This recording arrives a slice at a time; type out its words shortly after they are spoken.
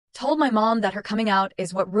told my mom that her coming out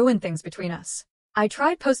is what ruined things between us. I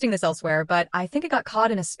tried posting this elsewhere, but I think it got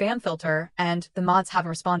caught in a spam filter and the mods haven't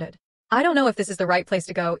responded. I don't know if this is the right place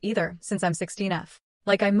to go either, since I'm 16F.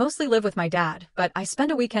 Like, I mostly live with my dad, but I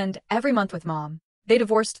spend a weekend every month with mom. They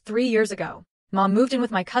divorced 3 years ago. Mom moved in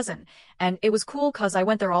with my cousin, and it was cool cause I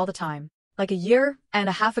went there all the time. Like a year and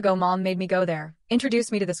a half ago, mom made me go there,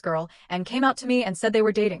 introduced me to this girl, and came out to me and said they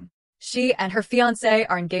were dating. She and her fiancé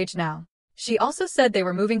are engaged now. She also said they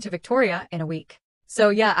were moving to Victoria in a week. So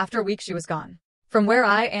yeah, after a week she was gone. From where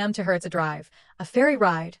I am to her it's a drive, a ferry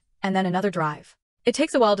ride, and then another drive. It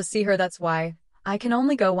takes a while to see her, that's why I can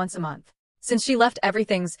only go once a month. Since she left,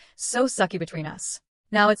 everything's so sucky between us.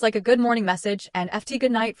 Now it's like a good morning message and FT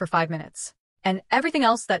good night for 5 minutes. And everything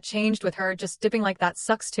else that changed with her just dipping like that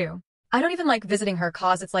sucks too. I don't even like visiting her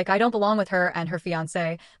cause it's like I don't belong with her and her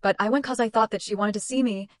fiancé, but I went cause I thought that she wanted to see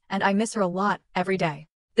me and I miss her a lot every day.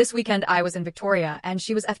 This weekend I was in Victoria and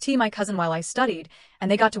she was FT my cousin while I studied and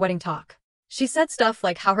they got to wedding talk. She said stuff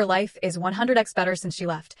like how her life is 100x better since she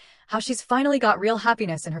left, how she's finally got real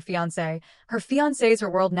happiness in her fiancé, her fiancé's her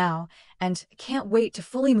world now, and can't wait to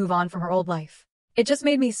fully move on from her old life. It just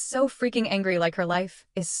made me so freaking angry, like her life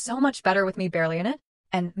is so much better with me barely in it,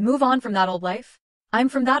 and move on from that old life? I'm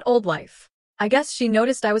from that old life. I guess she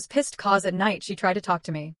noticed I was pissed cause at night she tried to talk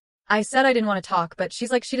to me. I said I didn't want to talk, but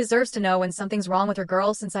she's like she deserves to know when something's wrong with her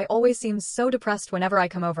girl since I always seem so depressed whenever I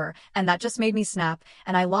come over, and that just made me snap,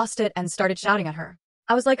 and I lost it and started shouting at her.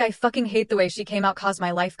 I was like, I fucking hate the way she came out cause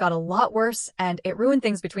my life got a lot worse and it ruined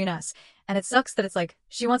things between us, and it sucks that it's like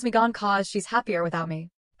she wants me gone cause she's happier without me.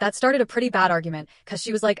 That started a pretty bad argument, cause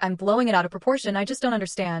she was like, I'm blowing it out of proportion, I just don't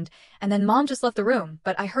understand, and then mom just left the room,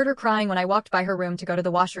 but I heard her crying when I walked by her room to go to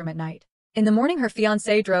the washroom at night. In the morning her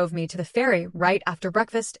fiancé drove me to the ferry right after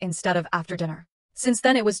breakfast instead of after dinner. Since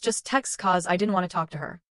then it was just text cause I didn't want to talk to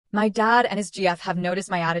her. My dad and his GF have noticed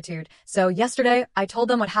my attitude, so yesterday I told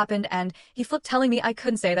them what happened and he flipped telling me I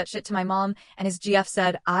couldn't say that shit to my mom and his GF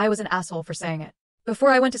said I was an asshole for saying it.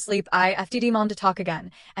 Before I went to sleep I FDD mom to talk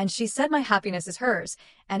again and she said my happiness is hers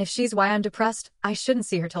and if she's why I'm depressed, I shouldn't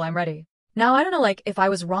see her till I'm ready. Now I don't know like if I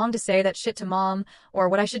was wrong to say that shit to mom or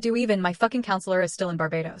what I should do. Even my fucking counselor is still in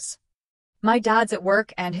Barbados. My dad's at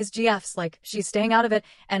work and his GF's like she's staying out of it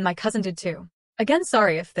and my cousin did too. Again,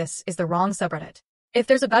 sorry if this is the wrong subreddit. If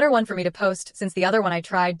there's a better one for me to post since the other one I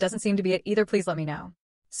tried doesn't seem to be it either, please let me know.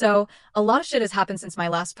 So, a lot of shit has happened since my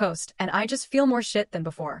last post and I just feel more shit than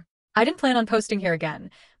before. I didn't plan on posting here again,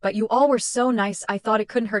 but you all were so nice I thought it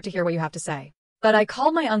couldn't hurt to hear what you have to say. But I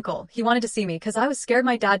called my uncle, he wanted to see me cause I was scared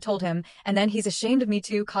my dad told him and then he's ashamed of me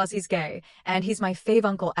too cause he's gay and he's my fave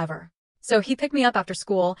uncle ever. So he picked me up after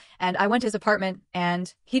school and I went to his apartment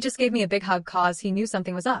and he just gave me a big hug cause he knew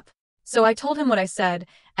something was up. So I told him what I said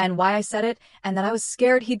and why I said it and that I was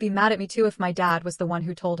scared he'd be mad at me too if my dad was the one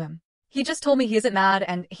who told him. He just told me he isn't mad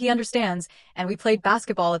and he understands and we played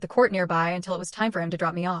basketball at the court nearby until it was time for him to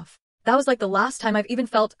drop me off. That was like the last time I've even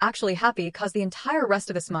felt actually happy cause the entire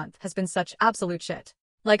rest of this month has been such absolute shit.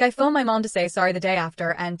 Like I phoned my mom to say sorry the day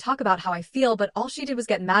after and talk about how I feel, but all she did was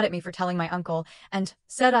get mad at me for telling my uncle and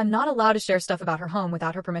said I'm not allowed to share stuff about her home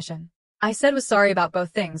without her permission. I said was sorry about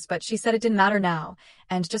both things, but she said it didn't matter now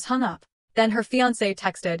and just hung up. Then her fiancé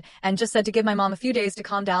texted and just said to give my mom a few days to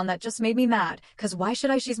calm down. That just made me mad, cause why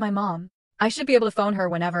should I? She's my mom. I should be able to phone her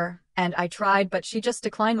whenever, and I tried but she just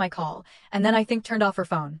declined my call and then I think turned off her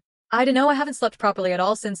phone. I don't know, I haven't slept properly at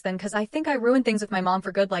all since then cause I think I ruined things with my mom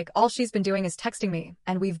for good. Like all she's been doing is texting me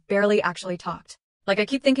and we've barely actually talked. Like I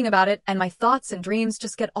keep thinking about it and my thoughts and dreams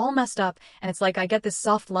just get all messed up and it's like I get this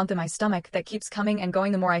soft lump in my stomach that keeps coming and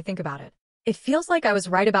going the more I think about it. It feels like I was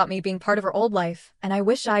right about me being part of her old life and I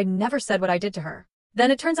wish I'd never said what I did to her. Then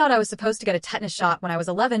it turns out I was supposed to get a tetanus shot when I was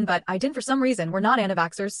 11 but I didn't for some reason. We're not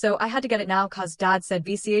anti-vaxxers so I had to get it now cause dad said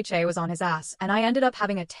BCHA was on his ass and I ended up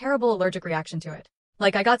having a terrible allergic reaction to it.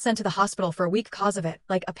 Like I got sent to the hospital for a week cause of it,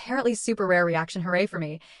 like apparently super rare reaction, hooray for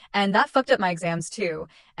me, and that fucked up my exams too,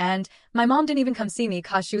 and my mom didn't even come see me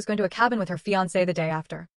cause she was going to a cabin with her fiancé the day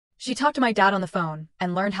after. She talked to my dad on the phone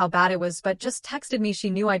and learned how bad it was but just texted me she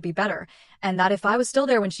knew I'd be better, and that if I was still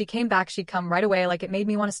there when she came back she'd come right away. Like it made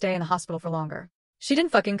me want to stay in the hospital for longer. She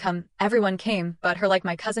didn't fucking come, everyone came, but her like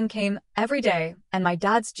my cousin came every day, and my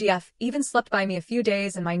dad's GF even slept by me a few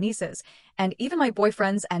days and my nieces, and even my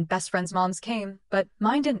boyfriend's and best friend's moms came, but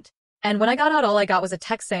mine didn't. And when I got out all I got was a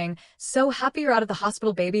text saying, so happy you're out of the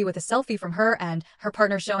hospital baby, with a selfie from her and her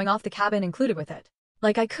partner showing off the cabin included with it.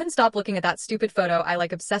 Like I couldn't stop looking at that stupid photo. I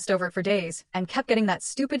like obsessed over it for days and kept getting that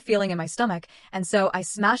stupid feeling in my stomach. And so I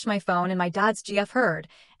smashed my phone and my dad's GF heard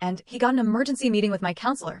and he got an emergency meeting with my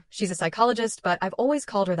counselor. She's a psychologist, but I've always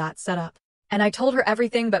called her that, set up. And I told her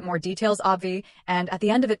everything but more details, obvi, and at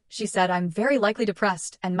the end of it, she said I'm very likely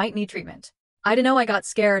depressed and might need treatment. I don't know, I got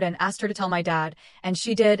scared and asked her to tell my dad, and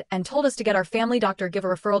she did, and told us to get our family doctor give a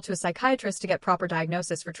referral to a psychiatrist to get proper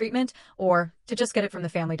diagnosis for treatment, or to just get it from the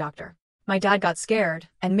family doctor. My dad got scared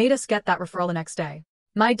and made us get that referral the next day.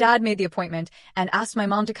 My dad made the appointment and asked my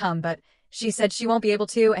mom to come, but she said she won't be able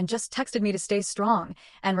to and just texted me to stay strong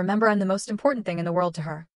and remember I'm the most important thing in the world to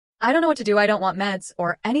her. I don't know what to do. I don't want meds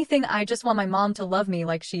or anything. I just want my mom to love me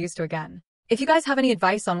like she used to again. If you guys have any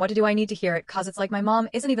advice on what to do, I need to hear it, cause it's like my mom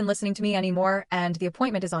isn't even listening to me anymore and the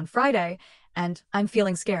appointment is on Friday and I'm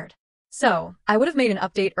feeling scared. So, I would have made an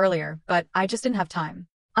update earlier, but I just didn't have time.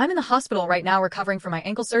 I'm in the hospital right now recovering from my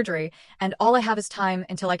ankle surgery and all I have is time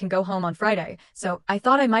until I can go home on Friday, so I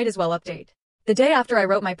thought I might as well update. The day after I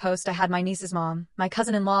wrote my post, I had my niece's mom, my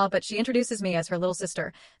cousin-in-law, but she introduces me as her little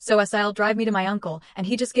sister, so SIL drive me to my uncle and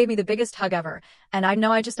he just gave me the biggest hug ever, and I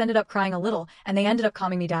know I just ended up crying a little and they ended up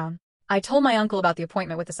calming me down. I told my uncle about the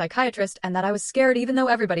appointment with the psychiatrist and that I was scared even though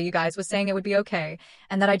everybody, you guys, was saying it would be okay,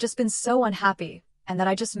 and that I'd just been so unhappy, and that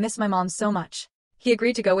I just miss my mom so much. He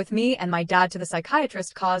agreed to go with me and my dad to the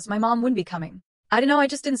psychiatrist cause my mom wouldn't be coming. I don't know, I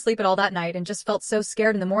just didn't sleep at all that night and just felt so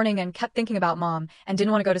scared in the morning and kept thinking about mom and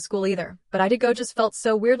didn't want to go to school either, but I did go, just felt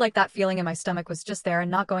so weird, like that feeling in my stomach was just there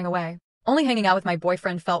and not going away. Only hanging out with my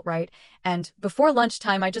boyfriend felt right, and before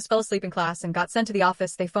lunchtime I just fell asleep in class and got sent to the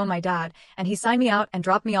office. They phoned my dad, and he signed me out and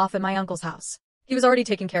dropped me off at my uncle's house. He was already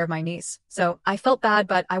taking care of my niece, so I felt bad,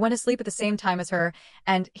 but I went to sleep at the same time as her,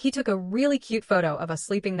 and he took a really cute photo of us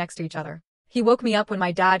sleeping next to each other. He woke me up when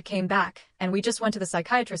my dad came back, and we just went to the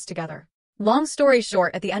psychiatrist together. Long story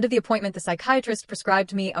short, at the end of the appointment, the psychiatrist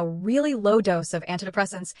prescribed me a really low dose of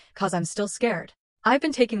antidepressants, cause I'm still scared. I've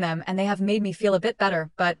been taking them and they have made me feel a bit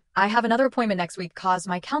better, but I have another appointment next week cause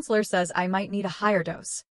my counselor says I might need a higher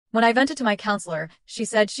dose. When I vented to my counselor, she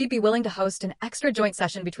said she'd be willing to host an extra joint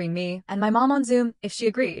session between me and my mom on Zoom if she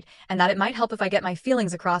agreed, and that it might help if I get my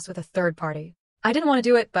feelings across with a third party. I didn't want to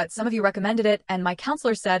do it, but some of you recommended it and my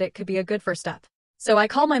counselor said it could be a good first step. So I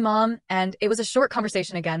called my mom and it was a short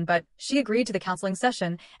conversation again, but she agreed to the counseling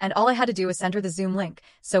session and all I had to do was send her the Zoom link,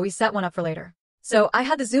 so we set one up for later. So I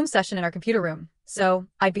had the Zoom session in our computer room, so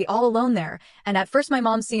I'd be all alone there, and at first my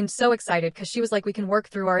mom seemed so excited because she was like, we can work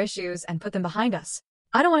through our issues and put them behind us.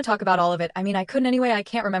 I don't want to talk about all of it. I mean, I couldn't anyway. I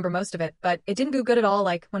can't remember most of it, but it didn't go good at all.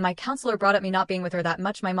 Like when my counselor brought up me not being with her that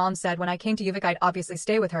much, my mom said when I came to UVic I'd obviously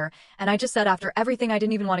stay with her, and I just said after everything I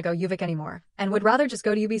didn't even want to go UVic anymore and would rather just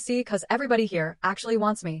go to UBC because everybody here actually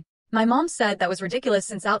wants me. My mom said that was ridiculous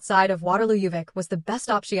since outside of Waterloo UVic was the best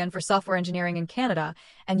option for software engineering in Canada,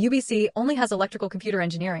 and UBC only has electrical computer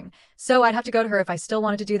engineering, so I'd have to go to her if I still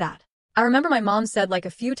wanted to do that. I remember my mom said like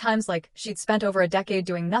a few times like she'd spent over a decade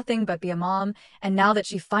doing nothing but be a mom, and now that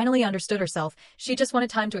she finally understood herself, she just wanted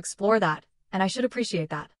time to explore that, and I should appreciate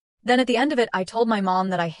that. Then at the end of it, I told my mom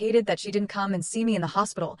that I hated that she didn't come and see me in the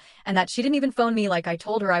hospital, and that she didn't even phone me like I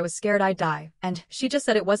told her I was scared I'd die, and she just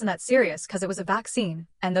said it wasn't that serious because it was a vaccine,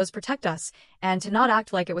 and those protect us, and to not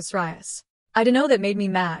act like it was psoriasis. I don't know, that made me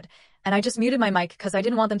mad, and I just muted my mic because I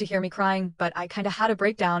didn't want them to hear me crying, but I kinda had a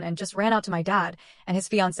breakdown and just ran out to my dad and his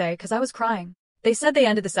fiancée because I was crying. They said they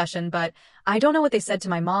ended the session, but I don't know what they said to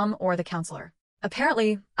my mom or the counselor.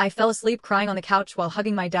 Apparently, I fell asleep crying on the couch while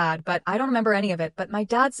hugging my dad, but I don't remember any of it, but my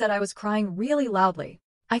dad said I was crying really loudly.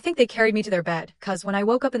 I think they carried me to their bed, cause when I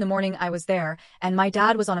woke up in the morning I was there, and my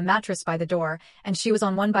dad was on a mattress by the door, and she was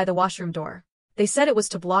on one by the washroom door. They said it was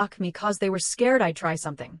to block me cause they were scared I'd try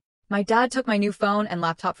something. My dad took my new phone and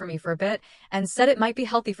laptop for me for a bit, and said it might be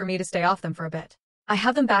healthy for me to stay off them for a bit. I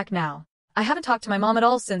have them back now. I haven't talked to my mom at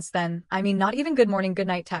all since then, I mean not even good morning, good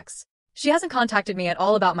night texts. She hasn't contacted me at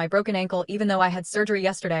all about my broken ankle even though I had surgery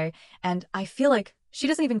yesterday, and I feel like she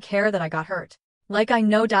doesn't even care that I got hurt. Like I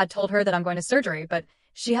know dad told her that I'm going to surgery, but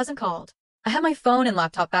she hasn't called. I have my phone and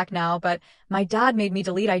laptop back now, but my dad made me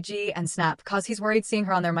delete IG and Snap cause he's worried seeing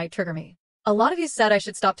her on there might trigger me. A lot of you said I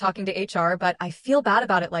should stop talking to HR, but I feel bad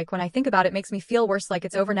about it. Like when I think about it makes me feel worse, like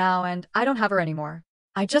it's over now and I don't have her anymore.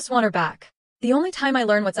 I just want her back. The only time I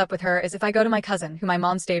learn what's up with her is if I go to my cousin, who my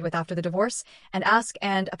mom stayed with after the divorce, and ask,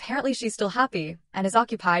 and apparently she's still happy and is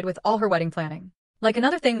occupied with all her wedding planning. Like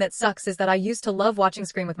another thing that sucks is that I used to love watching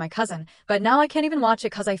Scream with my cousin, but now I can't even watch it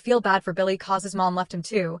cause I feel bad for Billy cause his mom left him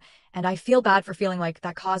too, and I feel bad for feeling like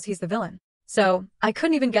that cause he's the villain. So, I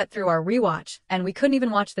couldn't even get through our rewatch, and we couldn't even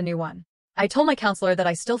watch the new one. I told my counselor that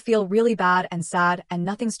I still feel really bad and sad and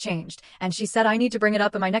nothing's changed, and she said I need to bring it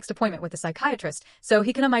up at my next appointment with the psychiatrist so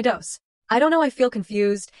he can up my dose. I don't know, I feel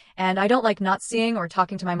confused, and I don't like not seeing or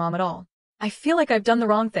talking to my mom at all. I feel like I've done the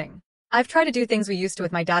wrong thing. I've tried to do things we used to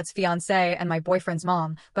with my dad's fiancée and my boyfriend's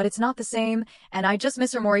mom, but it's not the same, and I just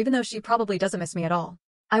miss her more even though she probably doesn't miss me at all.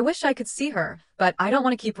 I wish I could see her, but I don't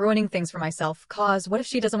want to keep ruining things for myself, cause what if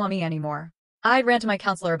she doesn't want me anymore? I'd ran to my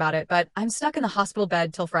counselor about it, but I'm stuck in the hospital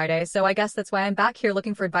bed till Friday, so I guess that's why I'm back here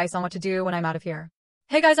looking for advice on what to do when I'm out of here.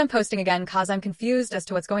 Hey guys, I'm posting again cause I'm confused as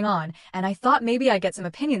to what's going on, and I thought maybe I'd get some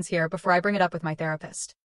opinions here before I bring it up with my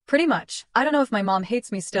therapist. Pretty much, I don't know if my mom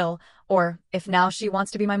hates me still, or if now she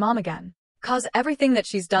wants to be my mom again. Cause everything that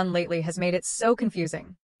she's done lately has made it so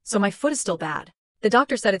confusing. So my foot is still bad. The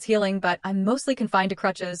doctor said it's healing, but I'm mostly confined to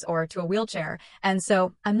crutches or to a wheelchair, and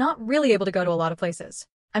so I'm not really able to go to a lot of places.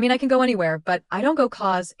 I mean, I can go anywhere, but I don't go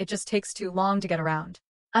cause it just takes too long to get around.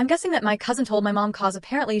 I'm guessing that my cousin told my mom cause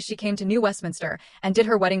apparently she came to New Westminster and did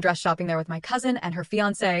her wedding dress shopping there with my cousin and her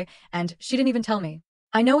fiancé, and she didn't even tell me.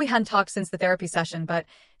 I know we hadn't talked since the therapy session, but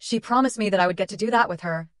she promised me that I would get to do that with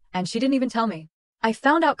her, and she didn't even tell me. I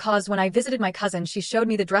found out cause when I visited my cousin, she showed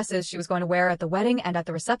me the dresses she was going to wear at the wedding and at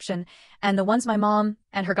the reception, and the ones my mom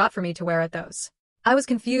and her got for me to wear at those. I was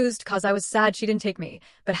confused cause I was sad she didn't take me,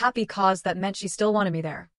 but happy cause that meant she still wanted me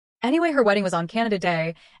there. Anyway, her wedding was on Canada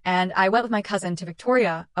Day, and I went with my cousin to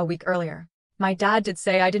Victoria a week earlier. My dad did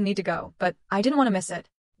say I didn't need to go, but I didn't want to miss it.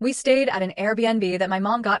 We stayed at an Airbnb that my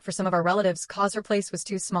mom got for some of our relatives cause her place was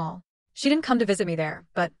too small. She didn't come to visit me there,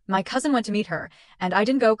 but my cousin went to meet her, and I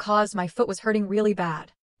didn't go cause my foot was hurting really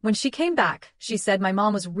bad. When she came back, she said my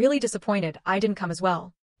mom was really disappointed I didn't come as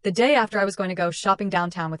well. The day after I was going to go shopping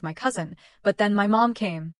downtown with my cousin, but then my mom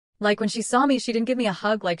came. Like when she saw me, she didn't give me a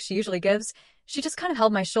hug like she usually gives. She just kind of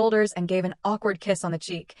held my shoulders and gave an awkward kiss on the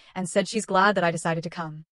cheek and said she's glad that I decided to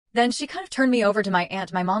come. Then she kind of turned me over to my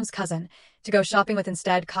aunt, my mom's cousin, to go shopping with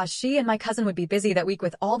instead cause she and my cousin would be busy that week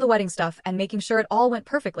with all the wedding stuff and making sure it all went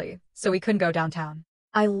perfectly, so we couldn't go downtown.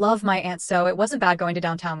 I love my aunt, so it wasn't bad going to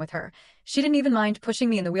downtown with her. She didn't even mind pushing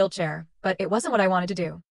me in the wheelchair, but it wasn't what I wanted to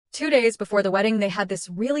do. 2 days before the wedding, they had this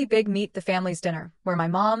really big meet the family's dinner, where my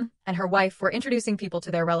mom and her wife were introducing people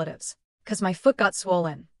to their relatives. Cause my foot got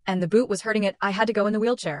swollen, and the boot was hurting it, I had to go in the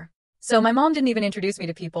wheelchair. So my mom didn't even introduce me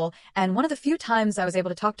to people, and one of the few times I was able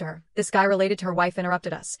to talk to her, this guy related to her wife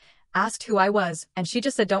interrupted us, asked who I was, and she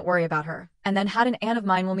just said don't worry about her, and then had an aunt of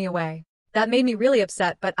mine wheel me away. That made me really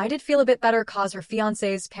upset, but I did feel a bit better cause her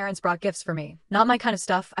fiancé's parents brought gifts for me. Not my kind of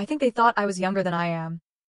stuff, I think they thought I was younger than I am.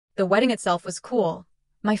 The wedding itself was cool.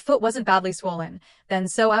 My foot wasn't badly swollen, then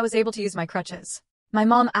so I was able to use my crutches. My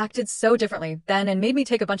mom acted so differently then and made me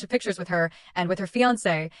take a bunch of pictures with her and with her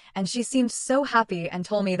fiancé, and she seemed so happy and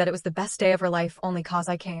told me that it was the best day of her life only cause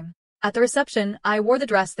I came. At the reception, I wore the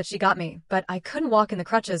dress that she got me, but I couldn't walk in the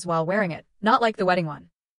crutches while wearing it, not like the wedding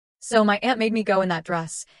one. So my aunt made me go in that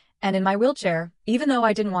dress, and in my wheelchair, even though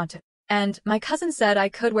I didn't want to. And my cousin said I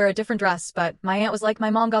could wear a different dress, but my aunt was like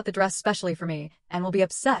my mom got the dress specially for me, and will be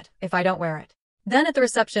upset if I don't wear it. Then at the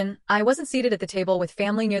reception, I wasn't seated at the table with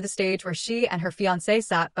family near the stage where she and her fiancé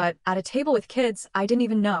sat, but at a table with kids I didn't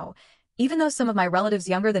even know, even though some of my relatives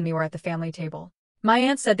younger than me were at the family table. My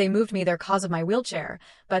aunt said they moved me there cause of my wheelchair,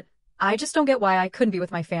 but I just don't get why I couldn't be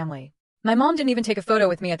with my family. My mom didn't even take a photo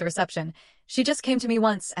with me at the reception. She just came to me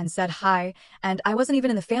once and said hi, and I wasn't even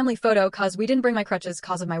in the family photo cause we didn't bring my crutches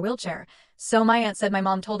cause of my wheelchair, so my aunt said my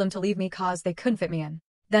mom told them to leave me cause they couldn't fit me in.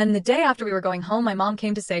 Then the day after we were going home, my mom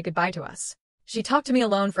came to say goodbye to us. She talked to me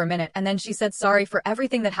alone for a minute, and then she said sorry for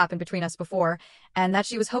everything that happened between us before, and that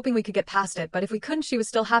she was hoping we could get past it, but if we couldn't, she was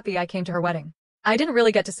still happy I came to her wedding. I didn't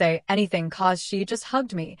really get to say anything cause she just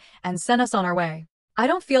hugged me and sent us on our way. I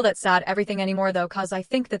don't feel that sad everything anymore though cause I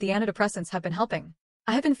think that the antidepressants have been helping.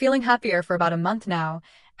 I have been feeling happier for about a month now,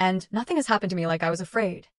 and nothing has happened to me like I was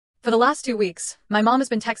afraid. For the last 2 weeks, my mom has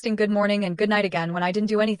been texting good morning and good night again when I didn't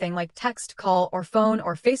do anything like text, call, or phone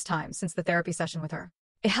or FaceTime since the therapy session with her.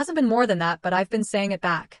 It hasn't been more than that, but I've been saying it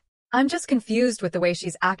back. I'm just confused with the way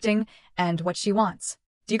she's acting and what she wants.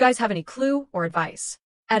 Do you guys have any clue or advice?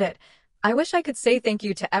 Edit. I wish I could say thank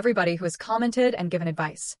you to everybody who has commented and given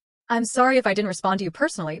advice. I'm sorry if I didn't respond to you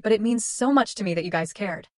personally, but it means so much to me that you guys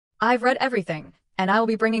cared. I've read everything, and I will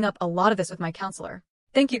be bringing up a lot of this with my counselor.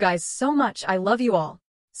 Thank you guys so much. I love you all.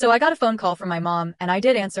 So I got a phone call from my mom, and I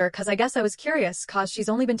did answer cause I guess I was curious cause she's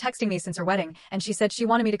only been texting me since her wedding, and she said she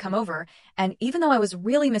wanted me to come over, and even though I was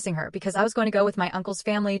really missing her because I was going to go with my uncle's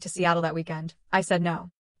family to Seattle that weekend, I said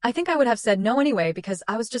no. I think I would have said no anyway because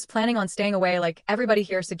I was just planning on staying away like everybody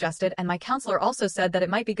here suggested, and my counselor also said that it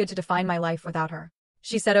might be good to define my life without her.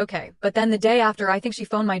 She said okay, but then the day after I think she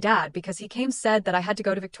phoned my dad because he came said that I had to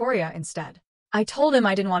go to Victoria instead. I told him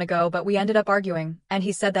I didn't want to go, but we ended up arguing, and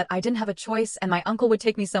he said that I didn't have a choice and my uncle would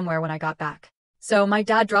take me somewhere when I got back. So my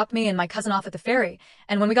dad dropped me and my cousin off at the ferry,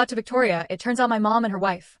 and when we got to Victoria, it turns out my mom and her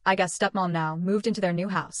wife, I guess stepmom now, moved into their new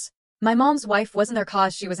house. My mom's wife wasn't there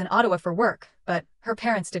cause she was in Ottawa for work, but her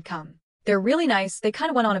parents did come. They're really nice. They kind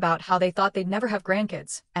of went on about how they thought they'd never have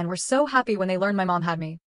grandkids, and were so happy when they learned my mom had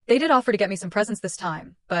me. They did offer to get me some presents this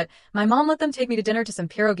time, but my mom let them take me to dinner to some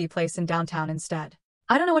pierogi place in downtown instead.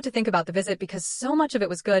 I don't know what to think about the visit because so much of it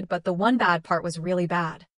was good, but the one bad part was really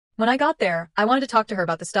bad. When I got there, I wanted to talk to her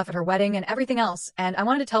about the stuff at her wedding and everything else, and I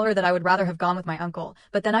wanted to tell her that I would rather have gone with my uncle,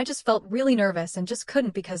 but then I just felt really nervous and just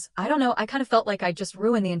couldn't because, I don't know, I kind of felt like I'd just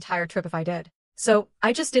ruin the entire trip if I did. So,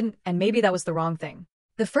 I just didn't, and maybe that was the wrong thing.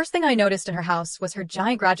 The first thing I noticed in her house was her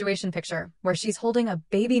giant graduation picture, where she's holding a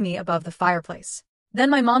baby me above the fireplace.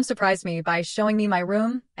 Then my mom surprised me by showing me my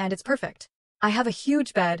room, and it's perfect. I have a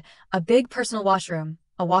huge bed, a big personal washroom,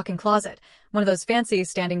 a walk-in closet, one of those fancy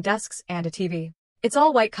standing desks, and a TV. It's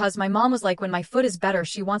all white cause my mom was like when my foot is better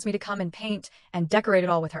she wants me to come and paint and decorate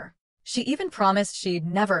it all with her. She even promised she'd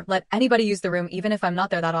never let anybody use the room even if I'm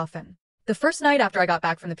not there that often. The first night after I got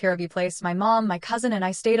back from the pierogi place, my mom, my cousin, and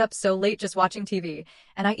I stayed up so late just watching TV,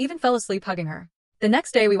 and I even fell asleep hugging her. The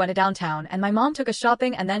next day we went to downtown and my mom took us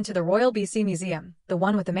shopping and then to the Royal BC Museum, the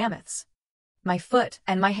one with the mammoths. My foot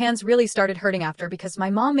and my hands really started hurting after because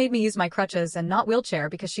my mom made me use my crutches and not wheelchair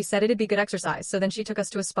because she said it'd be good exercise, so then she took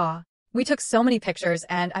us to a spa. We took so many pictures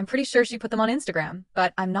and I'm pretty sure she put them on Instagram,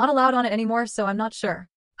 but I'm not allowed on it anymore so I'm not sure.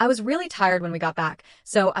 I was really tired when we got back,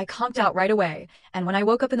 so I conked out right away, and when I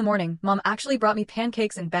woke up in the morning, Mom actually brought me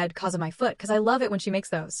pancakes in bed cause of my foot cause I love it when she makes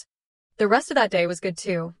those. The rest of that day was good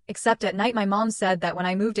too, except at night my mom said that when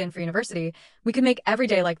I moved in for university, we could make every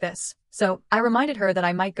day like this, so I reminded her that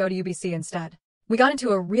I might go to UBC instead. We got into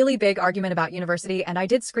a really big argument about university and I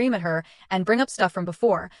did scream at her and bring up stuff from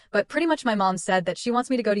before, but pretty much my mom said that she wants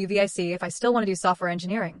me to go to UVIC if I still want to do software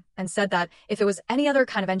engineering, and said that if it was any other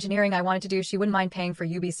kind of engineering I wanted to do she wouldn't mind paying for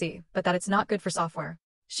UBC, but that it's not good for software.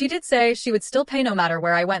 She did say she would still pay no matter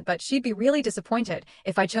where I went, but she'd be really disappointed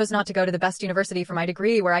if I chose not to go to the best university for my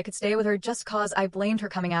degree where I could stay with her just cause I blamed her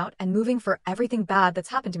coming out and moving for everything bad that's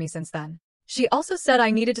happened to me since then. She also said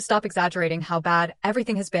I needed to stop exaggerating how bad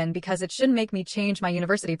everything has been because it shouldn't make me change my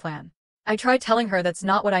university plan. I tried telling her that's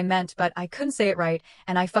not what I meant, but I couldn't say it right,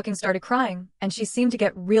 and I fucking started crying, and she seemed to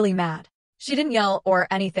get really mad. She didn't yell or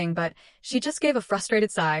anything, but she just gave a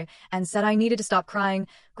frustrated sigh and said I needed to stop crying,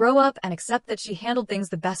 grow up, and accept that she handled things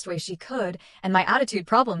the best way she could, and my attitude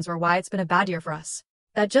problems were why it's been a bad year for us.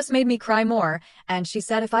 That just made me cry more, and she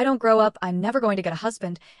said if I don't grow up, I'm never going to get a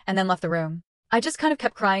husband, and then left the room. I just kind of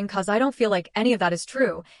kept crying cause I don't feel like any of that is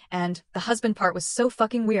true, and the husband part was so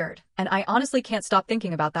fucking weird, and I honestly can't stop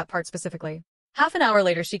thinking about that part specifically. Half an hour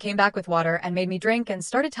later she came back with water and made me drink and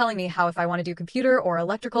started telling me how if I want to do computer or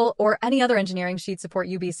electrical or any other engineering she'd support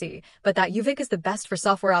UBC, but that UVic is the best for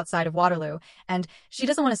software outside of Waterloo, and she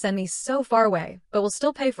doesn't want to send me so far away, but will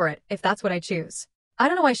still pay for it if that's what I choose. I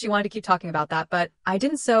don't know why she wanted to keep talking about that, but I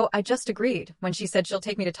didn't, so I just agreed when she said she'll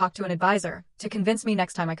take me to talk to an advisor to convince me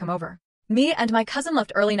next time I come over. Me and my cousin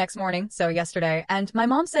left early next morning, so yesterday, and my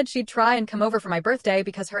mom said she'd try and come over for my birthday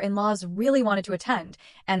because her in-laws really wanted to attend,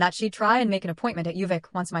 and that she'd try and make an appointment at UVic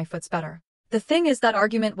once my foot's better. The thing is that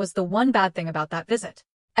argument was the one bad thing about that visit.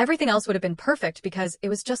 Everything else would have been perfect because it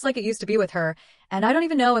was just like it used to be with her, and I don't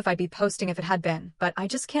even know if I'd be posting if it had been, but I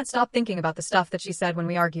just can't stop thinking about the stuff that she said when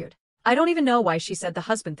we argued. I don't even know why she said the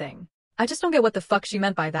husband thing. I just don't get what the fuck she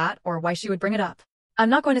meant by that or why she would bring it up. I'm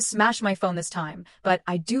not going to smash my phone this time, but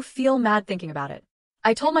I do feel mad thinking about it.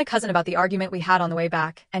 I told my cousin about the argument we had on the way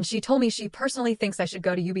back, and she told me she personally thinks I should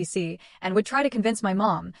go to UBC and would try to convince my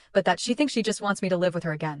mom, but that she thinks she just wants me to live with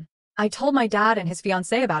her again. I told my dad and his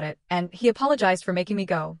fiancée about it, and he apologized for making me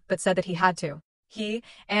go, but said that he had to. He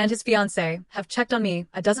and his fiancée have checked on me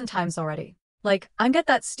a dozen times already. Like, I get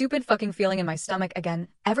that stupid fucking feeling in my stomach again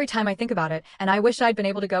every time I think about it, and I wish I'd been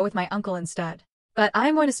able to go with my uncle instead. But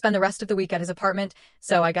I'm going to spend the rest of the week at his apartment,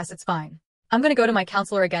 so I guess it's fine. I'm going to go to my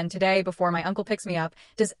counselor again today before my uncle picks me up.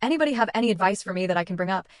 Does anybody have any advice for me that I can bring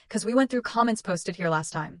up? Because we went through comments posted here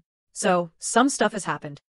last time. So, some stuff has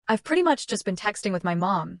happened. I've pretty much just been texting with my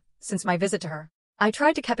mom since my visit to her. I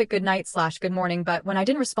tried to keep it good night/good morning, but when I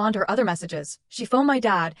didn't respond to her other messages, she phoned my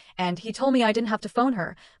dad, and he told me I didn't have to phone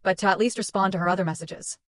her, but to at least respond to her other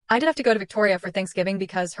messages. I did have to go to Victoria for Thanksgiving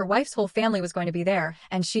because her wife's whole family was going to be there,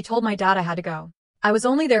 and she told my dad I had to go. I was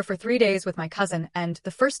only there for 3 days with my cousin, and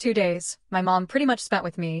the first 2 days, my mom pretty much spent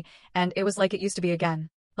with me, and it was like it used to be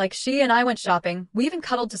again. Like she and I went shopping, we even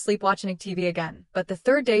cuddled to sleep watching TV again, but the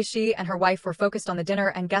third day she and her wife were focused on the dinner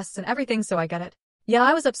and guests and everything, so I get it. Yeah,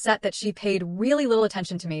 I was upset that she paid really little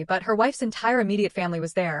attention to me, but her wife's entire immediate family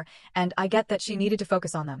was there, and I get that she needed to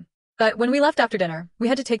focus on them. But when we left after dinner, we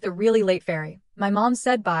had to take the really late ferry. My mom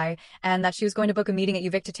said bye, and that she was going to book a meeting at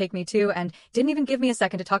UVic to take me to, and didn't even give me a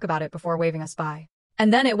second to talk about it before waving us bye.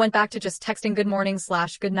 And then it went back to just texting good morning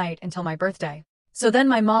 / good night until my birthday. So then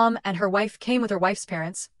my mom and her wife came with her wife's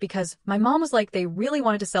parents because my mom was like they really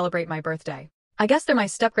wanted to celebrate my birthday. I guess they're my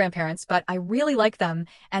step-grandparents, but I really like them,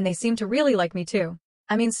 and they seem to really like me too.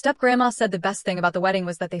 I mean, step-grandma said the best thing about the wedding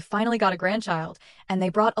was that they finally got a grandchild, and they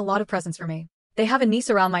brought a lot of presents for me. They have a niece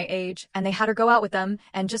around my age, and they had her go out with them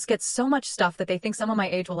and just get so much stuff that they think someone my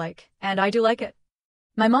age will like, and I do like it.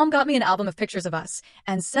 My mom got me an album of pictures of us,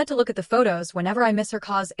 and said to look at the photos whenever I miss her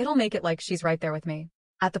cause it'll make it like she's right there with me.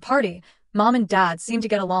 At the party, Mom and Dad seemed to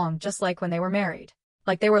get along just like when they were married.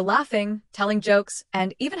 Like they were laughing, telling jokes,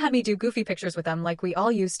 and even had me do goofy pictures with them like we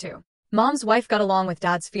all used to. Mom's wife got along with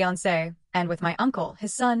Dad's fiancé, and with my uncle,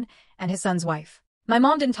 his son, and his son's wife. My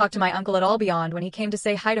mom didn't talk to my uncle at all beyond when he came to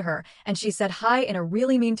say hi to her, and she said hi in a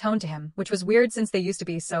really mean tone to him, which was weird since they used to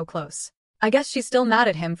be so close. I guess she's still mad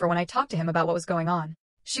at him for when I talked to him about what was going on.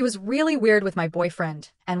 She was really weird with my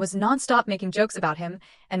boyfriend, and was nonstop making jokes about him,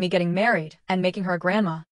 and me getting married, and making her a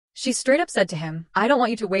grandma. She straight up said to him, I don't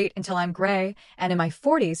want you to wait until I'm gray and in my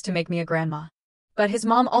 40s to make me a grandma. But his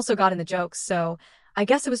mom also got in the jokes, so I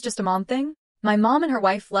guess it was just a mom thing? My mom and her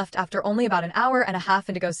wife left after only about an hour and a half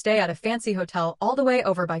and to go stay at a fancy hotel all the way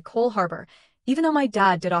over by Cole Harbor, even though my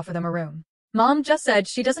dad did offer them a room. Mom just said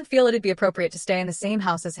she doesn't feel it'd be appropriate to stay in the same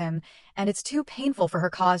house as him, and it's too painful for her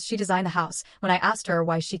cause she designed the house when I asked her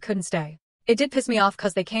why she couldn't stay. It did piss me off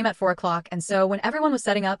cause they came at 4 o'clock, and so when everyone was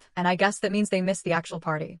setting up, and I guess that means they missed the actual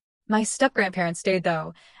party. My step-grandparents stayed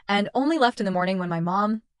though, and only left in the morning when my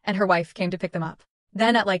mom and her wife came to pick them up.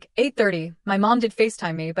 Then at like 8:30, my mom did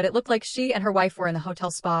FaceTime me, but it looked like she and her wife were in the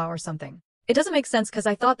hotel spa or something. It doesn't make sense cause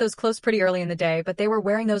I thought those closed pretty early in the day, but they were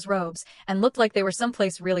wearing those robes and looked like they were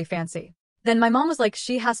someplace really fancy. Then my mom was like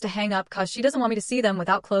she has to hang up cause she doesn't want me to see them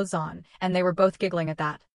without clothes on, and they were both giggling at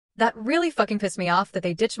that. That really fucking pissed me off that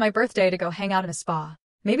they ditched my birthday to go hang out in a spa.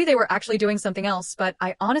 Maybe they were actually doing something else, but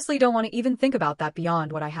I honestly don't want to even think about that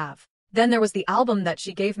beyond what I have. Then there was the album that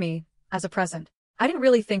she gave me as a present. I didn't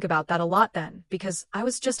really think about that a lot then, because I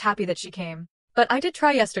was just happy that she came. But I did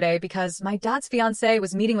try yesterday because my dad's fiancé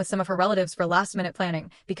was meeting with some of her relatives for last-minute planning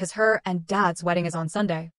because her and Dad's wedding is on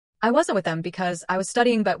Sunday. I wasn't with them because I was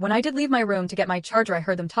studying, but when I did leave my room to get my charger I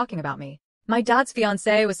heard them talking about me. My dad's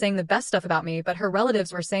fiancé was saying the best stuff about me, but her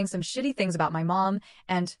relatives were saying some shitty things about my mom,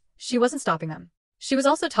 and she wasn't stopping them. She was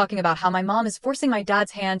also talking about how my mom is forcing my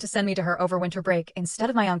dad's hand to send me to her over winter break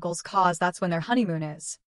instead of my uncle's cause that's when their honeymoon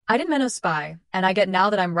is. I didn't mean no spy, and I get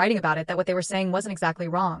now that I'm writing about it that what they were saying wasn't exactly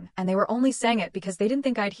wrong, and they were only saying it because they didn't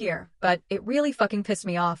think I'd hear, but it really fucking pissed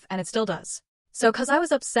me off, and it still does. So cause I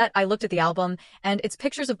was upset I looked at the album, and it's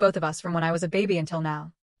pictures of both of us from when I was a baby until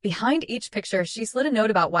now. Behind each picture she slid a note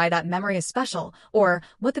about why that memory is special, or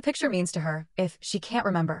what the picture means to her, if she can't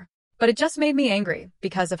remember. But it just made me angry,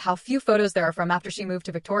 because of how few photos there are from after she moved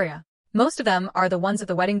to Victoria. Most of them are the ones of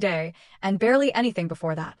the wedding day, and barely anything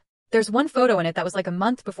before that. There's one photo in it that was like a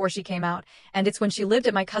month before she came out, and it's when she lived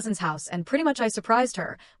at my cousin's house, and pretty much I surprised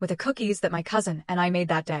her with the cookies that my cousin and I made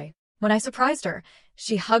that day. When I surprised her,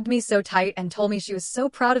 she hugged me so tight and told me she was so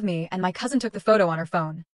proud of me, and my cousin took the photo on her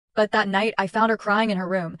phone. But that night I found her crying in her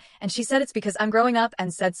room, and she said it's because I'm growing up,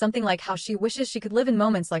 and said something like how she wishes she could live in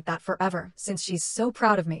moments like that forever since she's so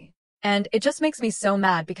proud of me. And it just makes me so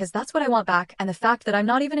mad because that's what I want back, and the fact that I'm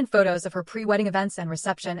not even in photos of her pre-wedding events and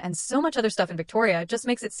reception and so much other stuff in Victoria just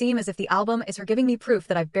makes it seem as if the album is her giving me proof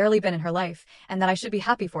that I've barely been in her life and that I should be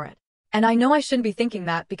happy for it. And I know I shouldn't be thinking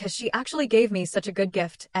that because she actually gave me such a good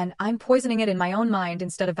gift, and I'm poisoning it in my own mind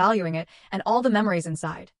instead of valuing it and all the memories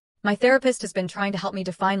inside. My therapist has been trying to help me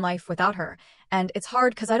define life without her, and it's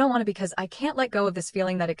hard because I don't want to because I can't let go of this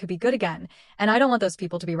feeling that it could be good again, and I don't want those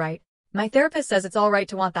people to be right. My therapist says it's all right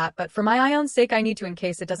to want that, but for my own sake I need to in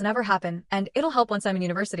case it doesn't ever happen, and it'll help once I'm in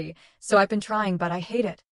university, so I've been trying but I hate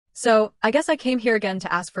it. So, I guess I came here again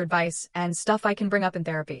to ask for advice and stuff I can bring up in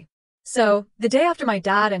therapy. So, the day after my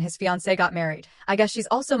dad and his fiancée got married, I guess she's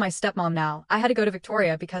also my stepmom now, I had to go to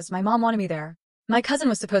Victoria because my mom wanted me there. My cousin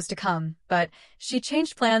was supposed to come, but she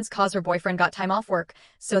changed plans cause her boyfriend got time off work,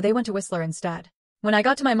 so they went to Whistler instead. When I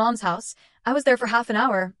got to my mom's house, I was there for half an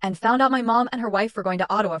hour and found out my mom and her wife were going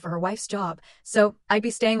to Ottawa for her wife's job, so I'd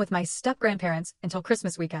be staying with my step-grandparents until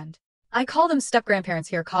Christmas weekend. I call them step-grandparents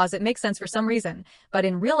here cause it makes sense for some reason, but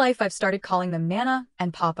in real life I've started calling them Nana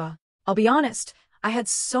and Papa. I'll be honest, I had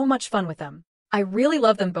so much fun with them. I really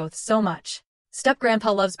love them both so much.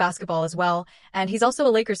 Step-grandpa loves basketball as well, and he's also a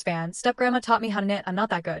Lakers fan. Step-grandma taught me how to knit. I'm not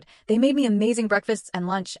that good. They made me amazing breakfasts and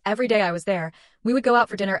lunch every day I was there. We would go out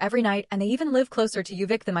for dinner every night, and they even live closer to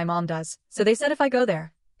UVic than my mom does. So they said if I go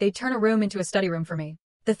there, they'd turn a room into a study room for me.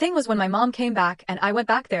 The thing was when my mom came back and I went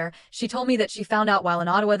back there, she told me that she found out while in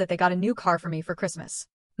Ottawa that they got a new car for me for Christmas.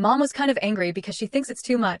 Mom was kind of angry because she thinks it's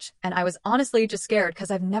too much, and I was honestly just scared because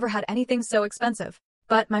I've never had anything so expensive.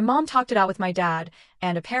 But my mom talked it out with my dad,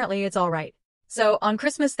 and apparently it's all right. So on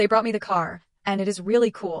Christmas they brought me the car, and it is really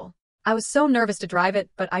cool. I was so nervous to drive it,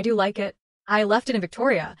 but I do like it. I left it in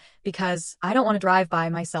Victoria because I don't want to drive by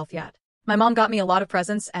myself yet. My mom got me a lot of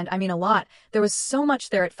presents, and I mean a lot. There was so much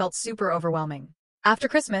there it felt super overwhelming. After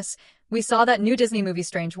Christmas, we saw that new Disney movie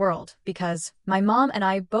Strange World, because my mom and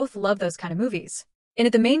I both love those kind of movies. In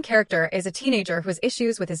it, the main character is a teenager who has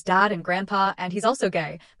issues with his dad and grandpa, and he's also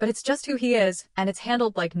gay, but it's just who he is, and it's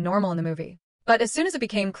handled like normal in the movie. But as soon as it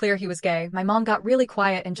became clear he was gay, my mom got really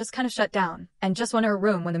quiet and just kind of shut down, and just went to her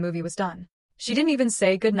room when the movie was done. She didn't even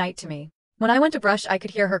say goodnight to me. When I went to brush, I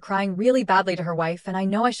could hear her crying really badly to her wife, and I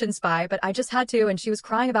know I shouldn't spy, but I just had to, and she was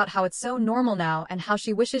crying about how it's so normal now and how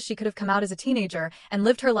she wishes she could have come out as a teenager and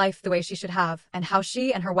lived her life the way she should have, and how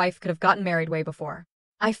she and her wife could have gotten married way before.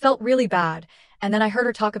 I felt really bad, and then I heard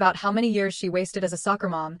her talk about how many years she wasted as a soccer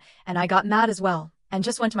mom, and I got mad as well, and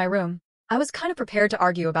just went to my room. I was kind of prepared to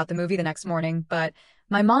argue about the movie the next morning, but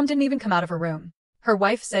my mom didn't even come out of her room. Her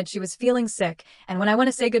wife said she was feeling sick, and when I went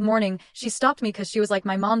to say good morning, she stopped me because she was like,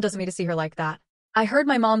 my mom doesn't want me to see her like that. I heard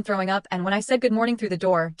my mom throwing up, and when I said good morning through the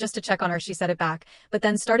door, just to check on her, she said it back, but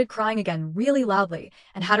then started crying again really loudly,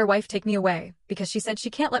 and had her wife take me away, because she said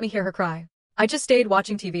she can't let me hear her cry. I just stayed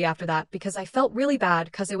watching TV after that because I felt really bad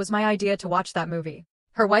because it was my idea to watch that movie.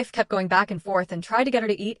 Her wife kept going back and forth and tried to get her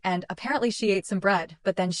to eat, and apparently she ate some bread,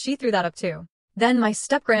 but then she threw that up too. Then my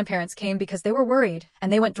step-grandparents came because they were worried,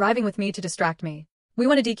 and they went driving with me to distract me. We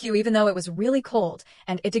went to DQ even though it was really cold,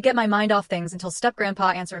 and it did get my mind off things until step-grandpa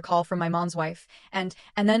answered a call from my mom's wife, and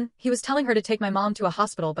then he was telling her to take my mom to a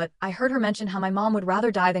hospital, but I heard her mention how my mom would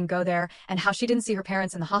rather die than go there, and how she didn't see her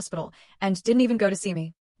parents in the hospital, and didn't even go to see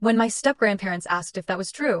me. When my step-grandparents asked if that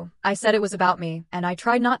was true, I said it was about me, and I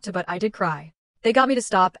tried not to, but I did cry. They got me to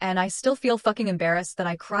stop, and I still feel fucking embarrassed that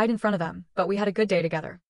I cried in front of them, but we had a good day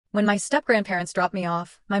together. When my step-grandparents dropped me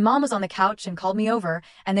off, my mom was on the couch and called me over,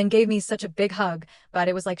 and then gave me such a big hug, but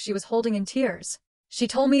it was like she was holding in tears. She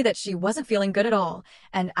told me that she wasn't feeling good at all,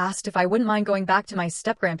 and asked if I wouldn't mind going back to my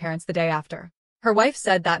step-grandparents the day after. Her wife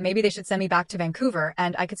said that maybe they should send me back to Vancouver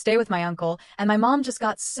and I could stay with my uncle, and my mom just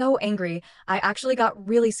got so angry, I actually got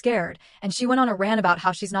really scared, and she went on a rant about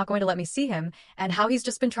how she's not going to let me see him, and how he's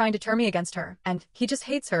just been trying to turn me against her, and he just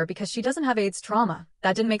hates her because she doesn't have AIDS trauma.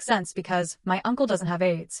 That didn't make sense because my uncle doesn't have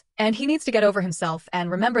AIDS, and he needs to get over himself and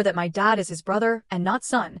remember that my dad is his brother and not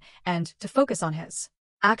son, and to focus on his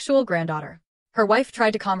actual granddaughter. Her wife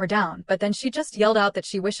tried to calm her down, but then she just yelled out that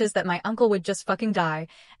she wishes that my uncle would just fucking die,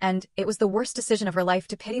 and it was the worst decision of her life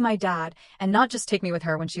to pity my dad and not just take me with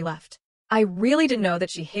her when she left. I really didn't know that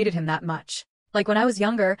she hated him that much. Like when I was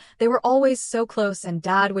younger, they were always so close, and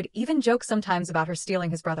dad would even joke sometimes about her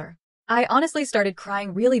stealing his brother. I honestly started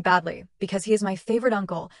crying really badly because he is my favorite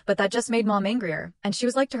uncle, but that just made mom angrier, and she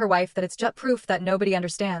was like to her wife that it's just proof that nobody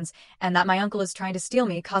understands and that my uncle is trying to steal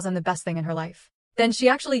me cause I'm the best thing in her life. Then she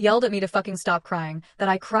actually yelled at me to fucking stop crying, that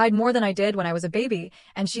I cried more than I did when I was a baby,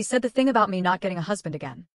 and she said the thing about me not getting a husband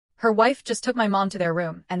again. Her wife just took my mom to their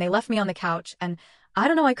room, and they left me on the couch, and I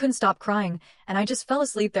don't know, I couldn't stop crying, and I just fell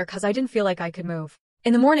asleep there cause I didn't feel like I could move.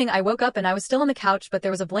 In the morning I woke up and I was still on the couch, but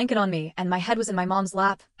there was a blanket on me, and my head was in my mom's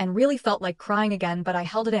lap, and really felt like crying again, but I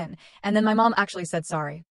held it in, and then my mom actually said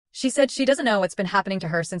sorry. She said she doesn't know what's been happening to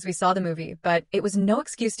her since we saw the movie, but it was no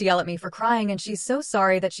excuse to yell at me for crying, and she's so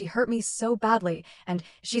sorry that she hurt me so badly, and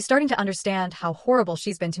she's starting to understand how horrible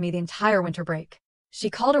she's been to me the entire winter break. She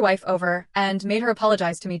called her wife over and made her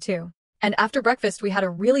apologize to me too. And after breakfast we had a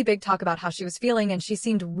really big talk about how she was feeling, and she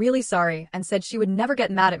seemed really sorry and said she would never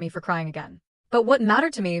get mad at me for crying again. But what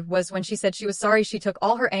mattered to me was when she said she was sorry she took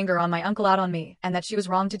all her anger on my uncle out on me, and that she was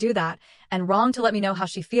wrong to do that, and wrong to let me know how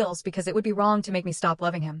she feels because it would be wrong to make me stop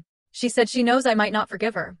loving him. She said she knows I might not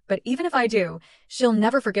forgive her, but even if I do, she'll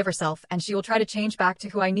never forgive herself, and she will try to change back to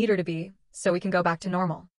who I need her to be, so we can go back to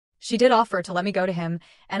normal. She did offer to let me go to him,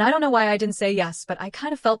 and I don't know why I didn't say yes, but I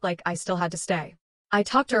kind of felt like I still had to stay. I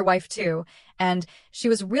talked to her wife too, and she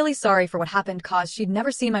was really sorry for what happened cause she'd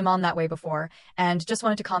never seen my mom that way before, and just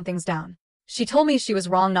wanted to calm things down. She told me she was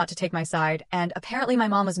wrong not to take my side, and apparently my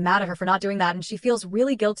mom was mad at her for not doing that, and she feels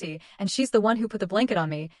really guilty, and she's the one who put the blanket on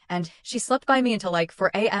me, and she slept by me until like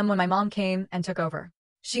 4 a.m. when my mom came and took over.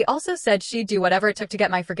 She also said she'd do whatever it took to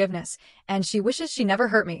get my forgiveness, and she wishes she never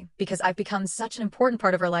hurt me because I've become such an important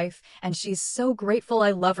part of her life, and she's so grateful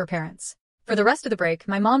I love her parents. For the rest of the break,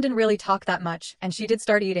 my mom didn't really talk that much, and she did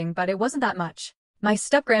start eating, but it wasn't that much. My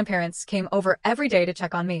step-grandparents came over every day to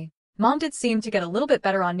check on me. Mom did seem to get a little bit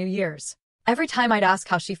better on New Year's. Every time I'd ask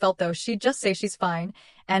how she felt though, she'd just say she's fine,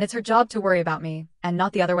 and it's her job to worry about me, and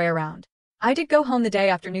not the other way around. I did go home the day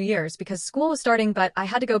after New Year's because school was starting, but I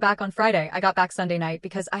had to go back on Friday. I got back Sunday night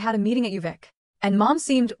because I had a meeting at UVic. And Mom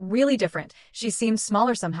seemed really different. She seemed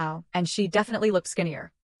smaller somehow, and she definitely looked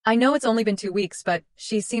skinnier. I know it's only been 2 weeks, but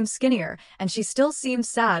she seemed skinnier, and she still seemed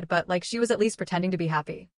sad, but like she was at least pretending to be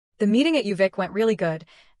happy. The meeting at UVic went really good,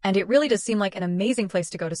 and it really does seem like an amazing place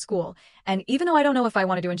to go to school, and even though I don't know if I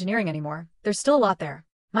want to do engineering anymore, there's still a lot there.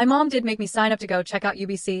 My mom did make me sign up to go check out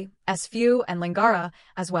UBC, SFU, and Lingara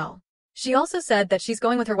as well. She also said that she's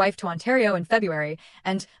going with her wife to Ontario in February,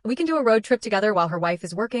 and we can do a road trip together while her wife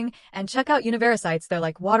is working and check out universities there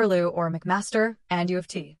like Waterloo or McMaster and U of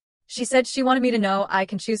T. She said she wanted me to know I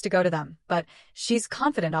can choose to go to them, but she's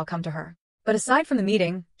confident I'll come to her. But aside from the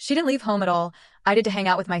meeting, she didn't leave home at all. I did to hang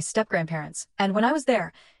out with my step-grandparents, and when I was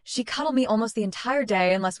there, she cuddled me almost the entire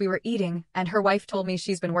day unless we were eating, and her wife told me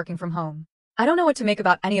she's been working from home. I don't know what to make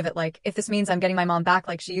about any of it, like if this means I'm getting my mom back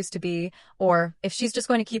like she used to be, or if she's just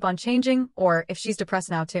going to keep on changing, or if she's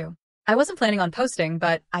depressed now too. I wasn't planning on posting,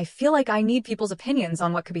 but I feel like I need people's opinions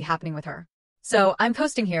on what could be happening with her. So I'm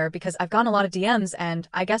posting here because I've gotten a lot of DMs and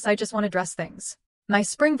I guess I just want to address things. My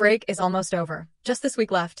spring break is almost over, just this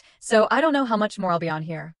week left, so I don't know how much more I'll be on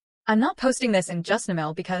here. I'm not posting this in Just a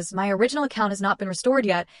Mill because my original account has not been restored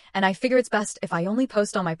yet, and I figure it's best if I only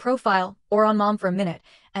post on my profile or on Mom for a minute,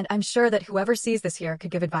 and I'm sure that whoever sees this here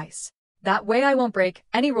could give advice. That way I won't break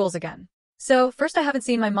any rules again. So first, I haven't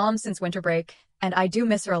seen my mom since winter break, and I do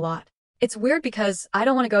miss her a lot. It's weird because I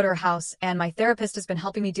don't want to go to her house, and my therapist has been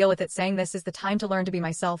helping me deal with it, saying this is the time to learn to be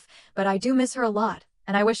myself, but I do miss her a lot,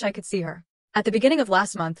 and I wish I could see her. At the beginning of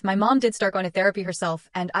last month, my mom did start going to therapy herself,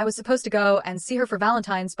 and I was supposed to go and see her for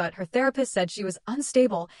Valentine's, but her therapist said she was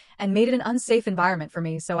unstable and made it an unsafe environment for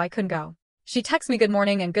me, so I couldn't go. She texts me good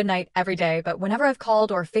morning and good night every day, but whenever I've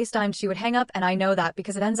called or FaceTimed, she would hang up, and I know that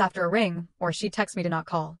because it ends after a ring, or she texts me to not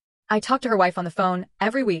call. I talk to her wife on the phone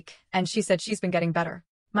every week, and she said she's been getting better.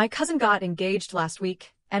 My cousin got engaged last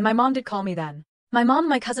week, and my mom did call me then. My mom and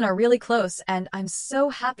my cousin are really close, and I'm so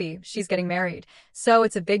happy she's getting married, so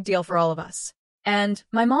it's a big deal for all of us. And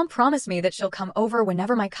my mom promised me that she'll come over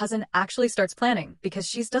whenever my cousin actually starts planning, because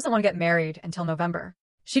she doesn't want to get married until November.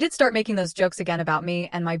 She did start making those jokes again about me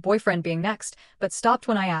and my boyfriend being next, but stopped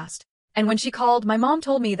when I asked. And when she called, my mom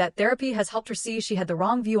told me that therapy has helped her see she had the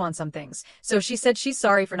wrong view on some things, so she said she's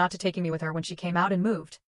sorry for not taking me with her when she came out and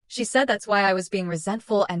moved. She said that's why I was being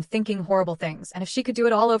resentful and thinking horrible things, and if she could do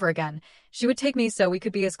it all over again, she would take me so we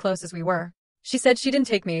could be as close as we were. She said she didn't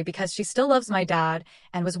take me because she still loves my dad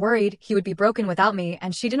and was worried he would be broken without me,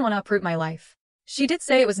 and she didn't want to uproot my life. She did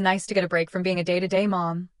say it was nice to get a break from being a day-to-day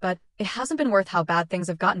mom, but it hasn't been worth how bad things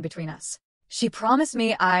have gotten between us. She promised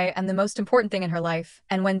me I am the most important thing in her life,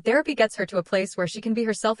 and when therapy gets her to a place where she can be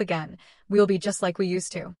herself again, we will be just like we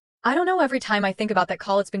used to. I don't know, every time I think about that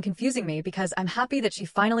call, it's been confusing me because I'm happy that she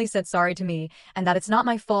finally said sorry to me and that it's not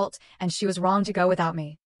my fault and she was wrong to go without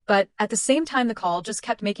me. But at the same time, the call just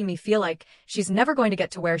kept making me feel like she's never going to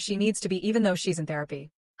get to where she needs to be even though she's in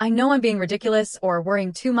therapy. I know I'm being ridiculous or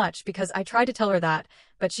worrying too much because I tried to tell her that,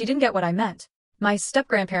 but she didn't get what I meant. My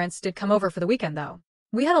step-grandparents did come over for the weekend though.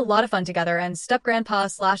 We had a lot of fun together, and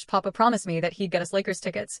step-grandpa/papa promised me that he'd get us Lakers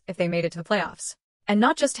tickets if they made it to the playoffs. And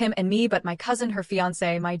not just him and me, but my cousin, her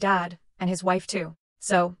fiance, my dad, and his wife too.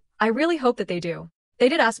 So I really hope that they do. They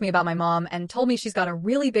did ask me about my mom and told me she's got a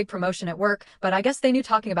really big promotion at work, but I guess they knew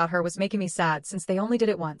talking about her was making me sad since they only did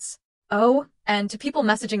it once. Oh, and to people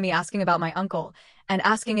messaging me asking about my uncle and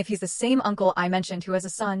asking if he's the same uncle I mentioned who has a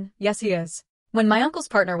son. Yes, he is. When my uncle's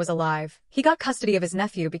partner was alive, he got custody of his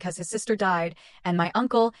nephew because his sister died, and my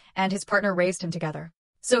uncle and his partner raised him together.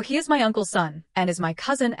 So he is my uncle's son and is my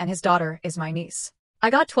cousin, and his daughter is my niece. I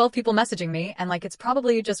got 12 people messaging me, and like it's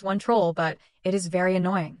probably just one troll, but it is very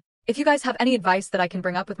annoying. If you guys have any advice that I can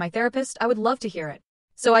bring up with my therapist, I would love to hear it.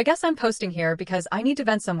 So I guess I'm posting here because I need to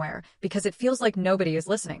vent somewhere, because it feels like nobody is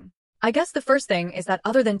listening. I guess the first thing is that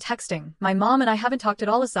other than texting, my mom and I haven't talked at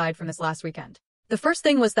all aside from this last weekend. The first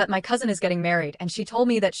thing was that my cousin is getting married, and she told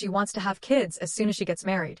me that she wants to have kids as soon as she gets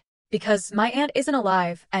married. Because my aunt isn't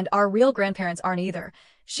alive, and our real grandparents aren't either,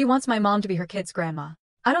 she wants my mom to be her kid's grandma.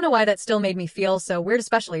 I don't know why that still made me feel so weird,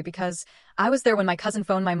 especially because I was there when my cousin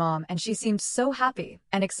phoned my mom and she seemed so happy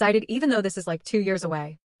and excited even though this is like 2 years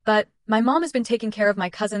away. But my mom has been taking care of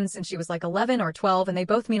my cousin since she was like 11 or 12, and they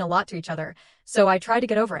both mean a lot to each other, so I tried to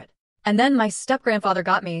get over it. And then my step-grandfather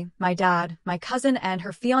got me, my dad, my cousin, and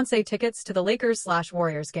her fiancé tickets to the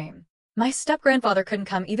Lakers/Warriors game. My step-grandfather couldn't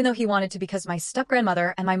come even though he wanted to because my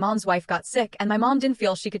step-grandmother and my mom's wife got sick, and my mom didn't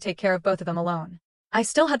feel she could take care of both of them alone. I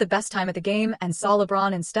still had the best time at the game and saw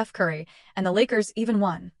LeBron and Steph Curry, and the Lakers even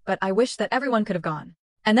won, but I wish that everyone could have gone.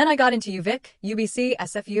 And then I got into UVic, UBC,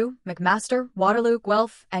 SFU, McMaster, Waterloo,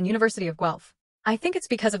 Guelph, and University of Guelph. I think it's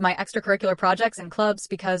because of my extracurricular projects and clubs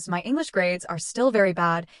because my English grades are still very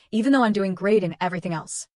bad, even though I'm doing great in everything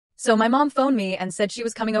else. So my mom phoned me and said she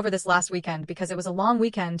was coming over this last weekend because it was a long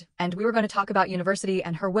weekend and we were going to talk about university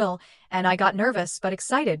and her will, and I got nervous but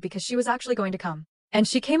excited because she was actually going to come. And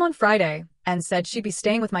she came on Friday and said she'd be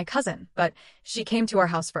staying with my cousin, but she came to our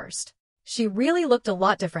house first. She really looked a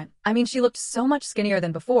lot different. I mean, she looked so much skinnier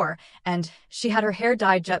than before, and she had her hair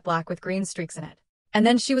dyed jet black with green streaks in it. And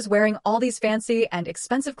then she was wearing all these fancy and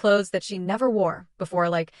expensive clothes that she never wore before,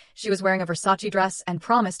 like she was wearing a Versace dress and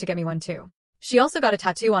promised to get me one too. She also got a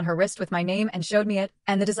tattoo on her wrist with my name and showed me it,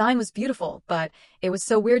 and the design was beautiful, but it was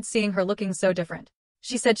so weird seeing her looking so different.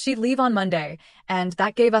 She said she'd leave on Monday, and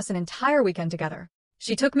that gave us an entire weekend together.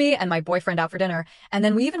 She took me and my boyfriend out for dinner, and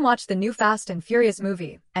then we even watched the new Fast and Furious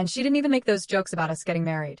movie, and she didn't even make those jokes about us getting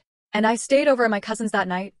married. And I stayed over at my cousin's that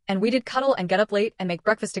night, and we did cuddle and get up late and make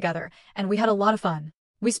breakfast together, and we had a lot of fun.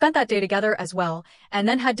 We spent that day together as well, and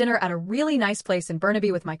then had dinner at a really nice place in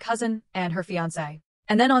Burnaby with my cousin and her fiancé.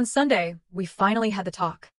 And then on Sunday, we finally had the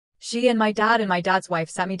talk. She and my dad's wife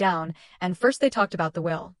sat me down, and first they talked about the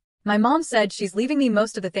will. My mom said she's leaving me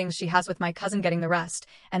most of the things she has with my cousin getting the rest,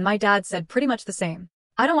 and my dad said pretty much the same.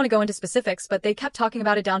 I don't want to go into specifics, but they kept talking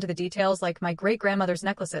about it down to the details like my great-grandmother's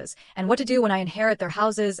necklaces and what to do when I inherit their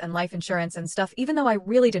houses and life insurance and stuff, even though I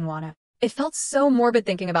really didn't want to. It felt so morbid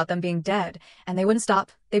thinking about them being dead, and they wouldn't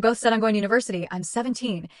stop. They both said I'm going to university, I'm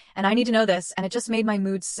 17, and I need to know this, and it just made my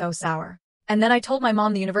mood so sour. And then I told my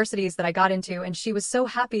mom the universities that I got into, and she was so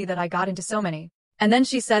happy that I got into so many. And then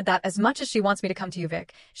she said that as much as she wants me to come to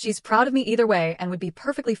UVic, she's proud of me either way and would be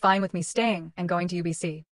perfectly fine with me staying and going to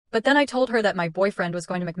UBC. But then I told her that my boyfriend was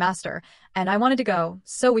going to McMaster, and I wanted to go,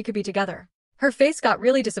 so we could be together. Her face got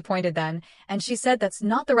really disappointed then, and she said that's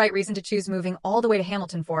not the right reason to choose moving all the way to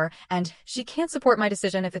Hamilton for, and she can't support my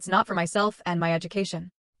decision if it's not for myself and my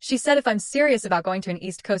education. She said if I'm serious about going to an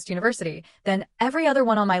East Coast university, then every other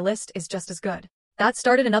one on my list is just as good. That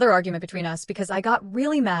started another argument between us because I got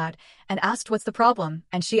really mad and asked what's the problem,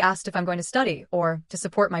 and she asked if I'm going to study or to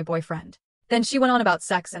support my boyfriend. Then she went on about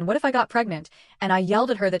sex and what if I got pregnant, and I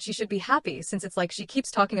yelled at her that she should be happy since it's like she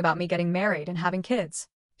keeps talking about me getting married and having kids.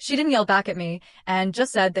 She didn't yell back at me and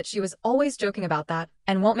just said that she was always joking about that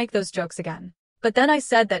and won't make those jokes again. But then I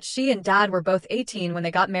said that she and dad were both 18 when they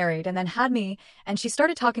got married and then had me, and she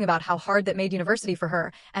started talking about how hard that made university for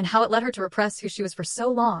her and how it led her to repress who she was for so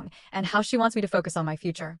long and how she wants me to focus on my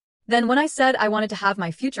future. Then when I said I wanted to have my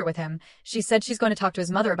future with him, she said she's going to talk to his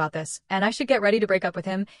mother about this, and I should get ready to break up with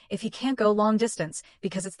him if he can't go long distance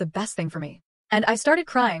because it's the best thing for me. And I started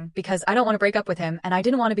crying because I don't want to break up with him, and I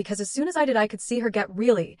didn't want to because as soon as I did I could see her get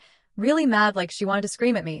really mad, like she wanted to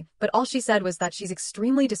scream at me, but all she said was that she's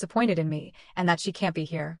extremely disappointed in me and that she can't be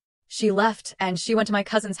here. She left and she went to my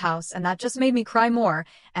cousin's house, and that just made me cry more,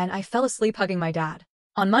 and I fell asleep hugging my dad.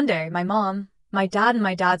 On Monday, my mom, my dad and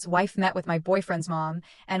my dad's wife met with my boyfriend's mom,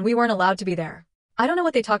 and we weren't allowed to be there. I don't know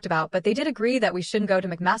what they talked about, but they did agree that we shouldn't go to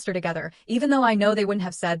McMaster together, even though I know they wouldn't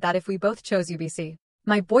have said that if we both chose UBC.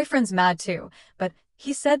 My boyfriend's mad too, but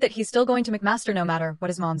he said that he's still going to McMaster no matter what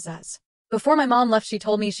his mom says. Before my mom left, she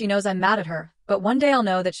told me she knows I'm mad at her, but one day I'll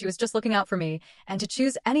know that she was just looking out for me and to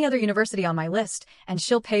choose any other university on my list, and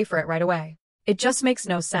she'll pay for it right away. It just makes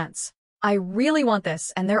no sense. I really want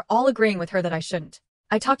this, and they're all agreeing with her that I shouldn't.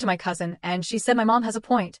 I talked to my cousin, and she said my mom has a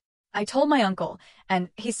point. I told my uncle, and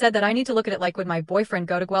he said that I need to look at it like would my boyfriend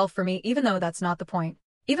go to Guelph for me, even though that's not the point.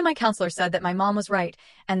 Even my counselor said that my mom was right,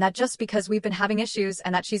 and that just because we've been having issues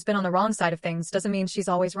and that she's been on the wrong side of things doesn't mean she's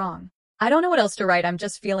always wrong. I don't know what else to write, I'm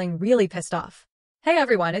just feeling really pissed off. Hey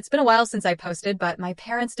everyone, it's been a while since I posted, but my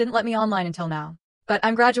parents didn't let me online until now. But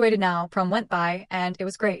I'm graduated now, prom went by, and it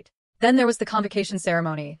was great. Then there was the convocation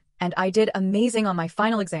ceremony, and I did amazing on my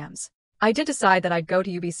final exams. I did decide that I'd go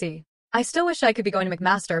to UBC. I still wish I could be going to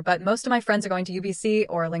McMaster, but most of my friends are going to UBC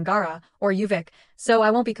or Lingara or UVic, so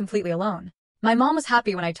I won't be completely alone. My mom was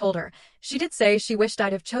happy when I told her. She did say she wished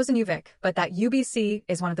I'd have chosen UVic, but that UBC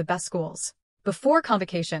is one of the best schools. Before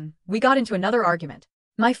convocation, we got into another argument.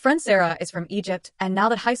 My friend Sarah is from Egypt, and now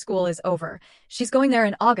that high school is over, she's going there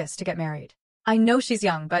in August to get married. I know she's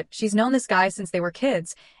young, but she's known this guy since they were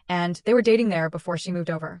kids, and they were dating there before she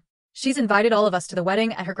moved over. She's invited all of us to the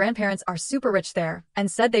wedding, and her grandparents are super rich there,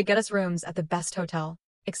 and said they'd get us rooms at the best hotel.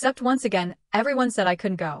 Except once again, everyone said I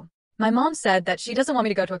couldn't go. My mom said that she doesn't want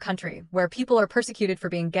me to go to a country where people are persecuted for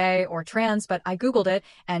being gay or trans, but I googled it,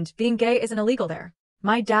 and being gay isn't illegal there.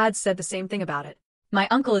 My dad said the same thing about it. My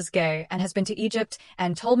uncle is gay and has been to Egypt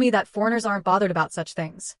and told me that foreigners aren't bothered about such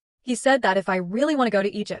things. He said that if I really want to go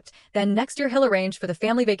to Egypt, then next year he'll arrange for the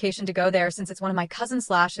family vacation to go there since it's one of my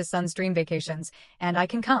cousin/his son's dream vacations, and I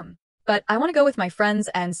can come. But I want to go with my friends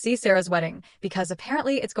and see Sarah's wedding, because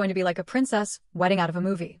apparently it's going to be like a princess wedding out of a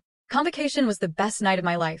movie. Convocation was the best night of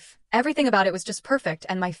my life. Everything about it was just perfect,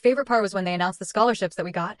 and my favorite part was when they announced the scholarships that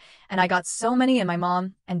we got, and I got so many, and my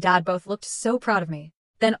mom and dad both looked so proud of me.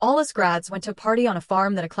 Then all us grads went to a party on a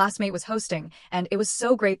farm that a classmate was hosting, and it was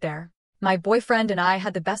so great there. My boyfriend and I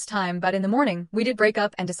had the best time, but in the morning, we did break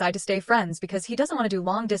up and decide to stay friends because he doesn't want to do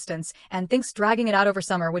long distance and thinks dragging it out over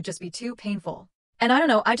summer would just be too painful. And I don't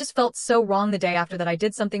know, I just felt so wrong the day after that I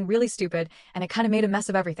did something really stupid, and it kind of made a mess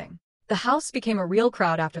of everything. The house became a real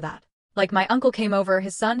crowd after that. Like my uncle came over,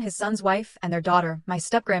 his son, his son's wife, and their daughter, my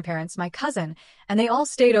step-grandparents, my cousin, and they all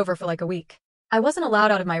stayed over for like a week. I wasn't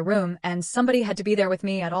allowed out of my room, and somebody had to be there with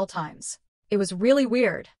me at all times. It was really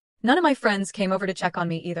weird. None of my friends came over to check on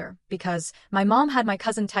me either, because my mom had my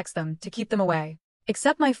cousin text them to keep them away.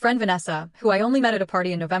 Except my friend Vanessa, who I only met at a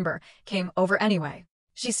party in November, came over anyway.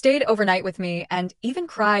 She stayed overnight with me and even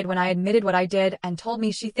cried when I admitted what I did and told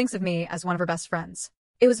me she thinks of me as one of her best friends.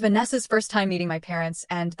 It was Vanessa's first time meeting my parents,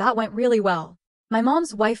 and that went really well. My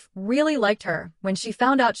mom's wife really liked her when she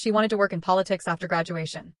found out she wanted to work in politics after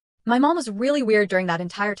graduation. My mom was really weird during that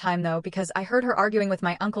entire time though, because I heard her arguing with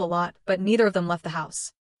my uncle a lot, but neither of them left the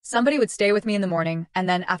house. Somebody would stay with me in the morning, and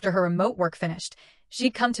then after her remote work finished,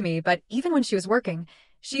 she'd come to me, but even when she was working,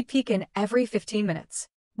 she'd peek in every 15 minutes.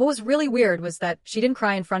 What was really weird was that she didn't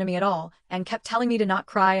cry in front of me at all, and kept telling me to not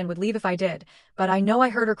cry and would leave if I did, but I know I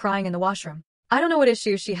heard her crying in the washroom. I don't know what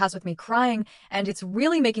issue she has with me crying, and it's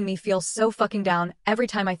really making me feel so fucking down every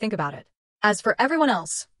time I think about it. As for everyone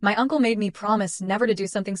else, my uncle made me promise never to do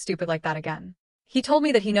something stupid like that again. He told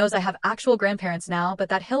me that he knows I have actual grandparents now, but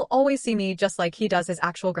that he'll always see me just like he does his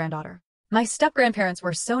actual granddaughter. My step-grandparents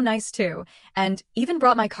were so nice too, and even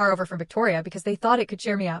brought my car over from Victoria because they thought it could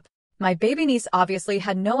cheer me up. My baby niece obviously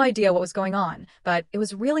had no idea what was going on, but it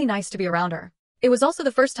was really nice to be around her. It was also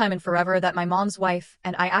the first time in forever that my mom's wife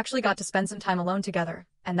and I actually got to spend some time alone together,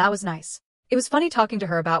 and that was nice. It was funny talking to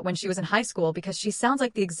her about when she was in high school because she sounds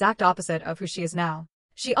like the exact opposite of who she is now.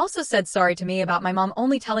 She also said sorry to me about my mom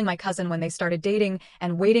only telling my cousin when they started dating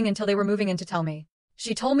and waiting until they were moving in to tell me.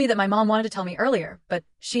 She told me that my mom wanted to tell me earlier, but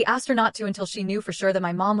she asked her not to until she knew for sure that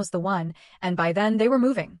my mom was the one, and by then they were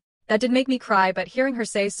moving. That did make me cry, but hearing her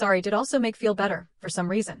say sorry did also make feel better, for some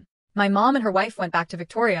reason. My mom and her wife went back to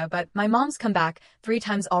Victoria, but my mom's come back 3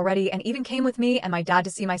 times already and even came with me and my dad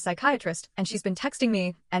to see my psychiatrist, and she's been texting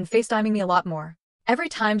me and FaceTiming me a lot more. Every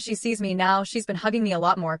time she sees me now, she's been hugging me a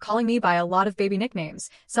lot more, calling me by a lot of baby nicknames,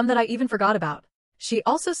 some that I even forgot about. She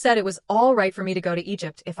also said it was all right for me to go to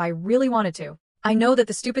Egypt if I really wanted to. I know that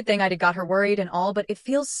the stupid thing I did got her worried and all, but it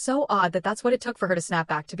feels so odd that that's what it took for her to snap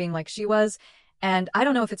back to being like she was, and I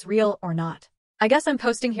don't know if it's real or not. I guess I'm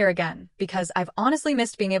posting here again, because I've honestly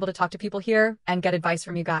missed being able to talk to people here and get advice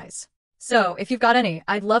from you guys. So, if you've got any,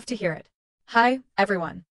 I'd love to hear it. Hi,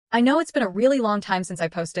 everyone. I know it's been a really long time since I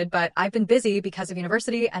posted, but I've been busy because of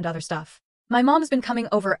university and other stuff. My mom's been coming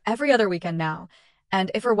over every other weekend now, and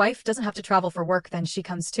if her wife doesn't have to travel for work, then she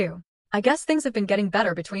comes too. I guess things have been getting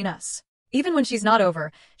better between us. Even when she's not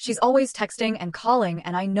over, she's always texting and calling,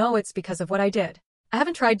 and I know it's because of what I did. I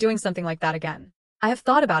haven't tried doing something like that again. I have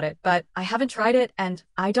thought about it, but I haven't tried it, and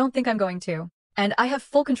I don't think I'm going to. And I have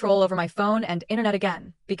full control over my phone and internet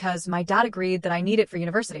again, because my dad agreed that I need it for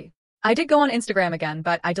university. I did go on Instagram again,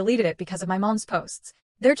 but I deleted it because of my mom's posts.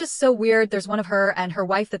 They're just so weird. There's one of her and her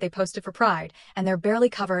wife that they posted for Pride, and they're barely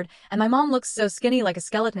covered, and my mom looks so skinny like a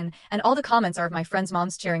skeleton, and all the comments are of my friends'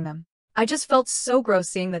 moms cheering them. I just felt so gross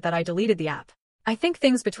seeing that I deleted the app. I think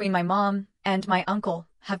things between my mom and my uncle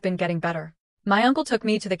have been getting better. My uncle took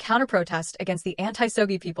me to the counter-protest against the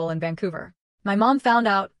anti-Sogi people in Vancouver. My mom found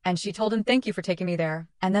out, and she told him thank you for taking me there,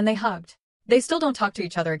 and then they hugged. They still don't talk to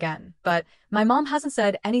each other again, but my mom hasn't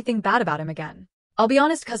said anything bad about him again. I'll be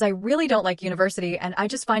honest, because I really don't like university, and I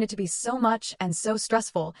just find it to be so much and so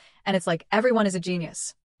stressful, and it's like everyone is a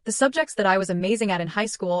genius. The subjects that I was amazing at in high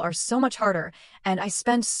school are so much harder, and I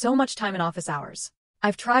spend so much time in office hours.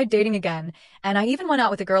 I've tried dating again, and I even went out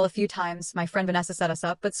with a girl a few times. My friend Vanessa set us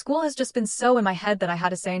up, but school has just been so in my head that I had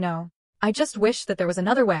to say no. I just wish that there was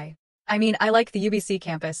another way. I mean, I like the UBC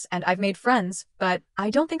campus, and I've made friends, but I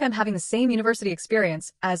don't think I'm having the same university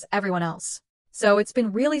experience as everyone else. So it's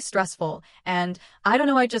been really stressful, and I don't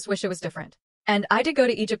know, I just wish it was different. And I did go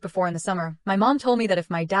to Egypt before in the summer. My mom told me that if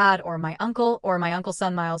my dad or my uncle's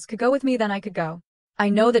son Miles could go with me, then I could go. I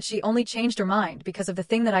know that she only changed her mind because of the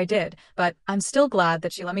thing that I did, but I'm still glad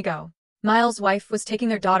that she let me go. Miles' wife was taking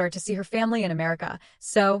their daughter to see her family in America,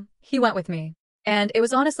 so he went with me. And it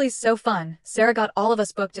was honestly so fun. Sarah got all of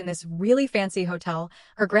us booked in this really fancy hotel.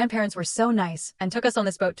 Her grandparents were so nice and took us on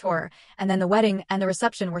this boat tour. And then the wedding and the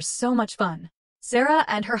reception were so much fun. Sarah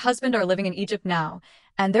and her husband are living in Egypt now,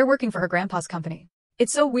 and they're working for her grandpa's company.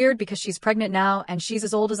 It's so weird because she's pregnant now and she's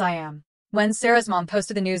as old as I am. When Sarah's mom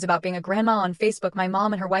posted the news about being a grandma on Facebook, my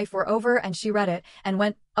mom and her wife were over and she read it and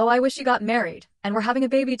went, "Oh, I wish you got married. And we're having a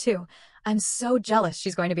baby too. I'm so jealous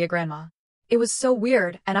she's going to be a grandma." It was so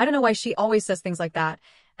weird, and I don't know why she always says things like that.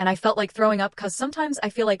 And I felt like throwing up because sometimes I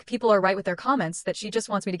feel like people are right with their comments that she just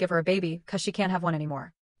wants me to give her a baby because she can't have one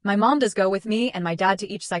anymore. My mom does go with me and my dad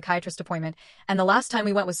to each psychiatrist appointment, and the last time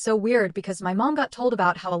we went was so weird because my mom got told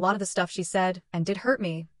about how a lot of the stuff she said and did hurt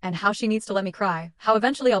me, and how she needs to let me cry, how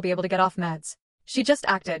eventually I'll be able to get off meds. She just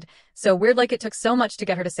acted so weird, like it took so much to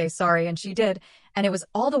get her to say sorry, and she did, and it was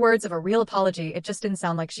all the words of a real apology. It just didn't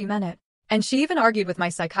sound like she meant it. And she even argued with my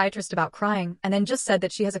psychiatrist about crying and then just said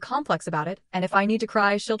that she has a complex about it, and if I need to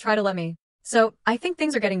cry, she'll try to let me. So I think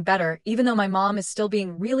things are getting better, even though my mom is still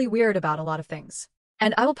being really weird about a lot of things.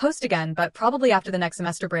 And I will post again, but probably after the next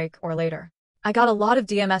semester break or later. I got a lot of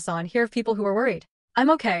DMS on here of people who are worried. I'm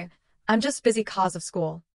okay. I'm just busy cause of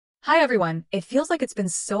school. Hi everyone, it feels like it's been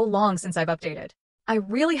so long since I've updated. I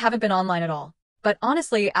really haven't been online at all. But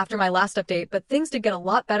honestly, after my last update, but things did get a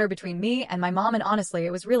lot better between me and my mom, and honestly,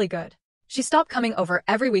 it was really good. She stopped coming over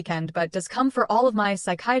every weekend but does come for all of my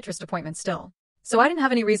psychiatrist appointments still. So I didn't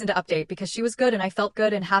have any reason to update because she was good and I felt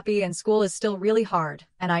good and happy, and school is still really hard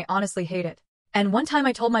and I honestly hate it. And one time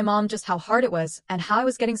I told my mom just how hard it was and how I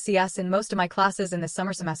was getting CS in most of my classes in the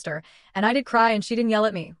summer semester, and I did cry and she didn't yell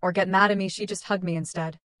at me or get mad at me, she just hugged me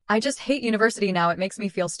instead. I just hate university now, it makes me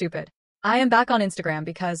feel stupid. I am back on Instagram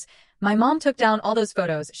because my mom took down all those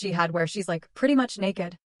photos she had where she's like pretty much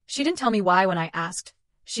naked. She didn't tell me why when I asked.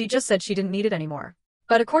 She just said she didn't need it anymore.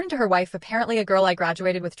 But according to her wife, apparently a girl I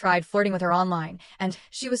graduated with tried flirting with her online, and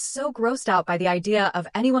she was so grossed out by the idea of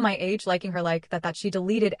anyone my age liking her like that she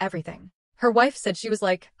deleted everything. Her wife said she was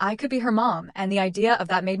like, I could be her mom, and the idea of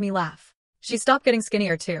that made me laugh. She stopped getting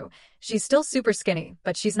skinnier too. She's still super skinny,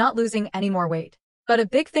 but she's not losing any more weight. But a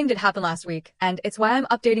big thing did happen last week, and it's why I'm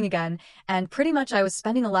updating again, and pretty much I was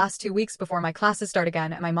spending the last 2 weeks before my classes start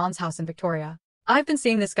again at my mom's house in Victoria. I've been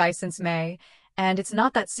seeing this guy since May, and it's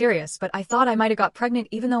not that serious, but I thought I might have got pregnant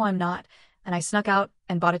even though I'm not, and I snuck out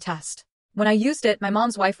and bought a test. When I used it, my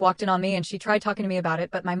mom's wife walked in on me and she tried talking to me about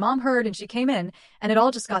it, but my mom heard and she came in, and it all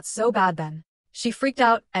just got so bad then. She freaked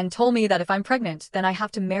out and told me that if I'm pregnant, then I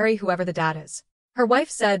have to marry whoever the dad is. Her wife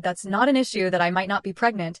said that's not an issue, that I might not be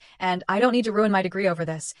pregnant, and I don't need to ruin my degree over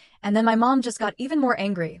this. And then my mom just got even more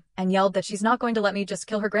angry and yelled that she's not going to let me just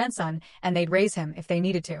kill her grandson, and they'd raise him if they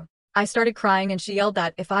needed to. I started crying and she yelled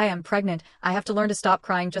that if I am pregnant, I have to learn to stop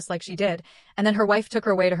crying just like she did, and then her wife took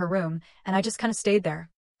her away to her room, and I just kind of stayed there.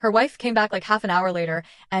 Her wife came back like half an hour later,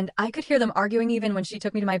 and I could hear them arguing even when she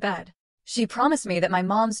took me to my bed. She promised me that my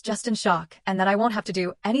mom's just in shock and that I won't have to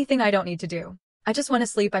do anything I don't need to do. I just went to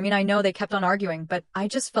sleep. I mean, I know they kept on arguing, but I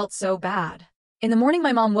just felt so bad. In the morning,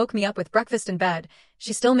 my mom woke me up with breakfast in bed.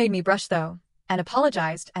 She still made me brush though, and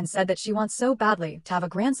apologized and said that she wants so badly to have a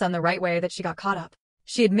grandson the right way that she got caught up.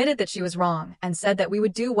 She admitted that she was wrong and said that we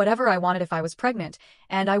would do whatever I wanted if I was pregnant,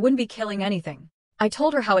 and I wouldn't be killing anything. I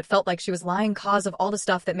told her how it felt like she was lying cause of all the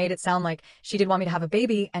stuff that made it sound like she did want me to have a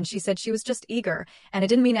baby, and she said she was just eager, and it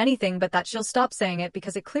didn't mean anything, but that she'll stop saying it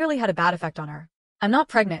because it clearly had a bad effect on her. I'm not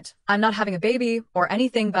pregnant, I'm not having a baby or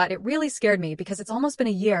anything, but it really scared me because it's almost been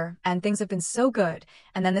a year and things have been so good,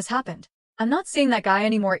 and then this happened. I'm not seeing that guy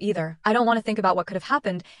anymore either. I don't want to think about what could have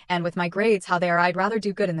happened, and with my grades how they are, I'd rather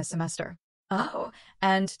do good in this semester. Oh,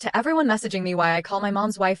 and to everyone messaging me why I call my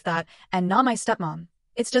mom's wife that and not my stepmom,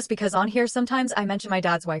 it's just because on here sometimes I mention my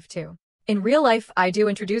dad's wife too. In real life, I do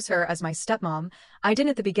introduce her as my stepmom. I didn't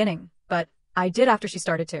at the beginning, but I did after she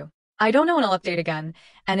started to. I don't know when I'll update again,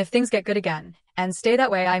 and if things get good again and stay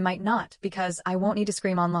that way, I might not, because I won't need to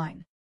scream online.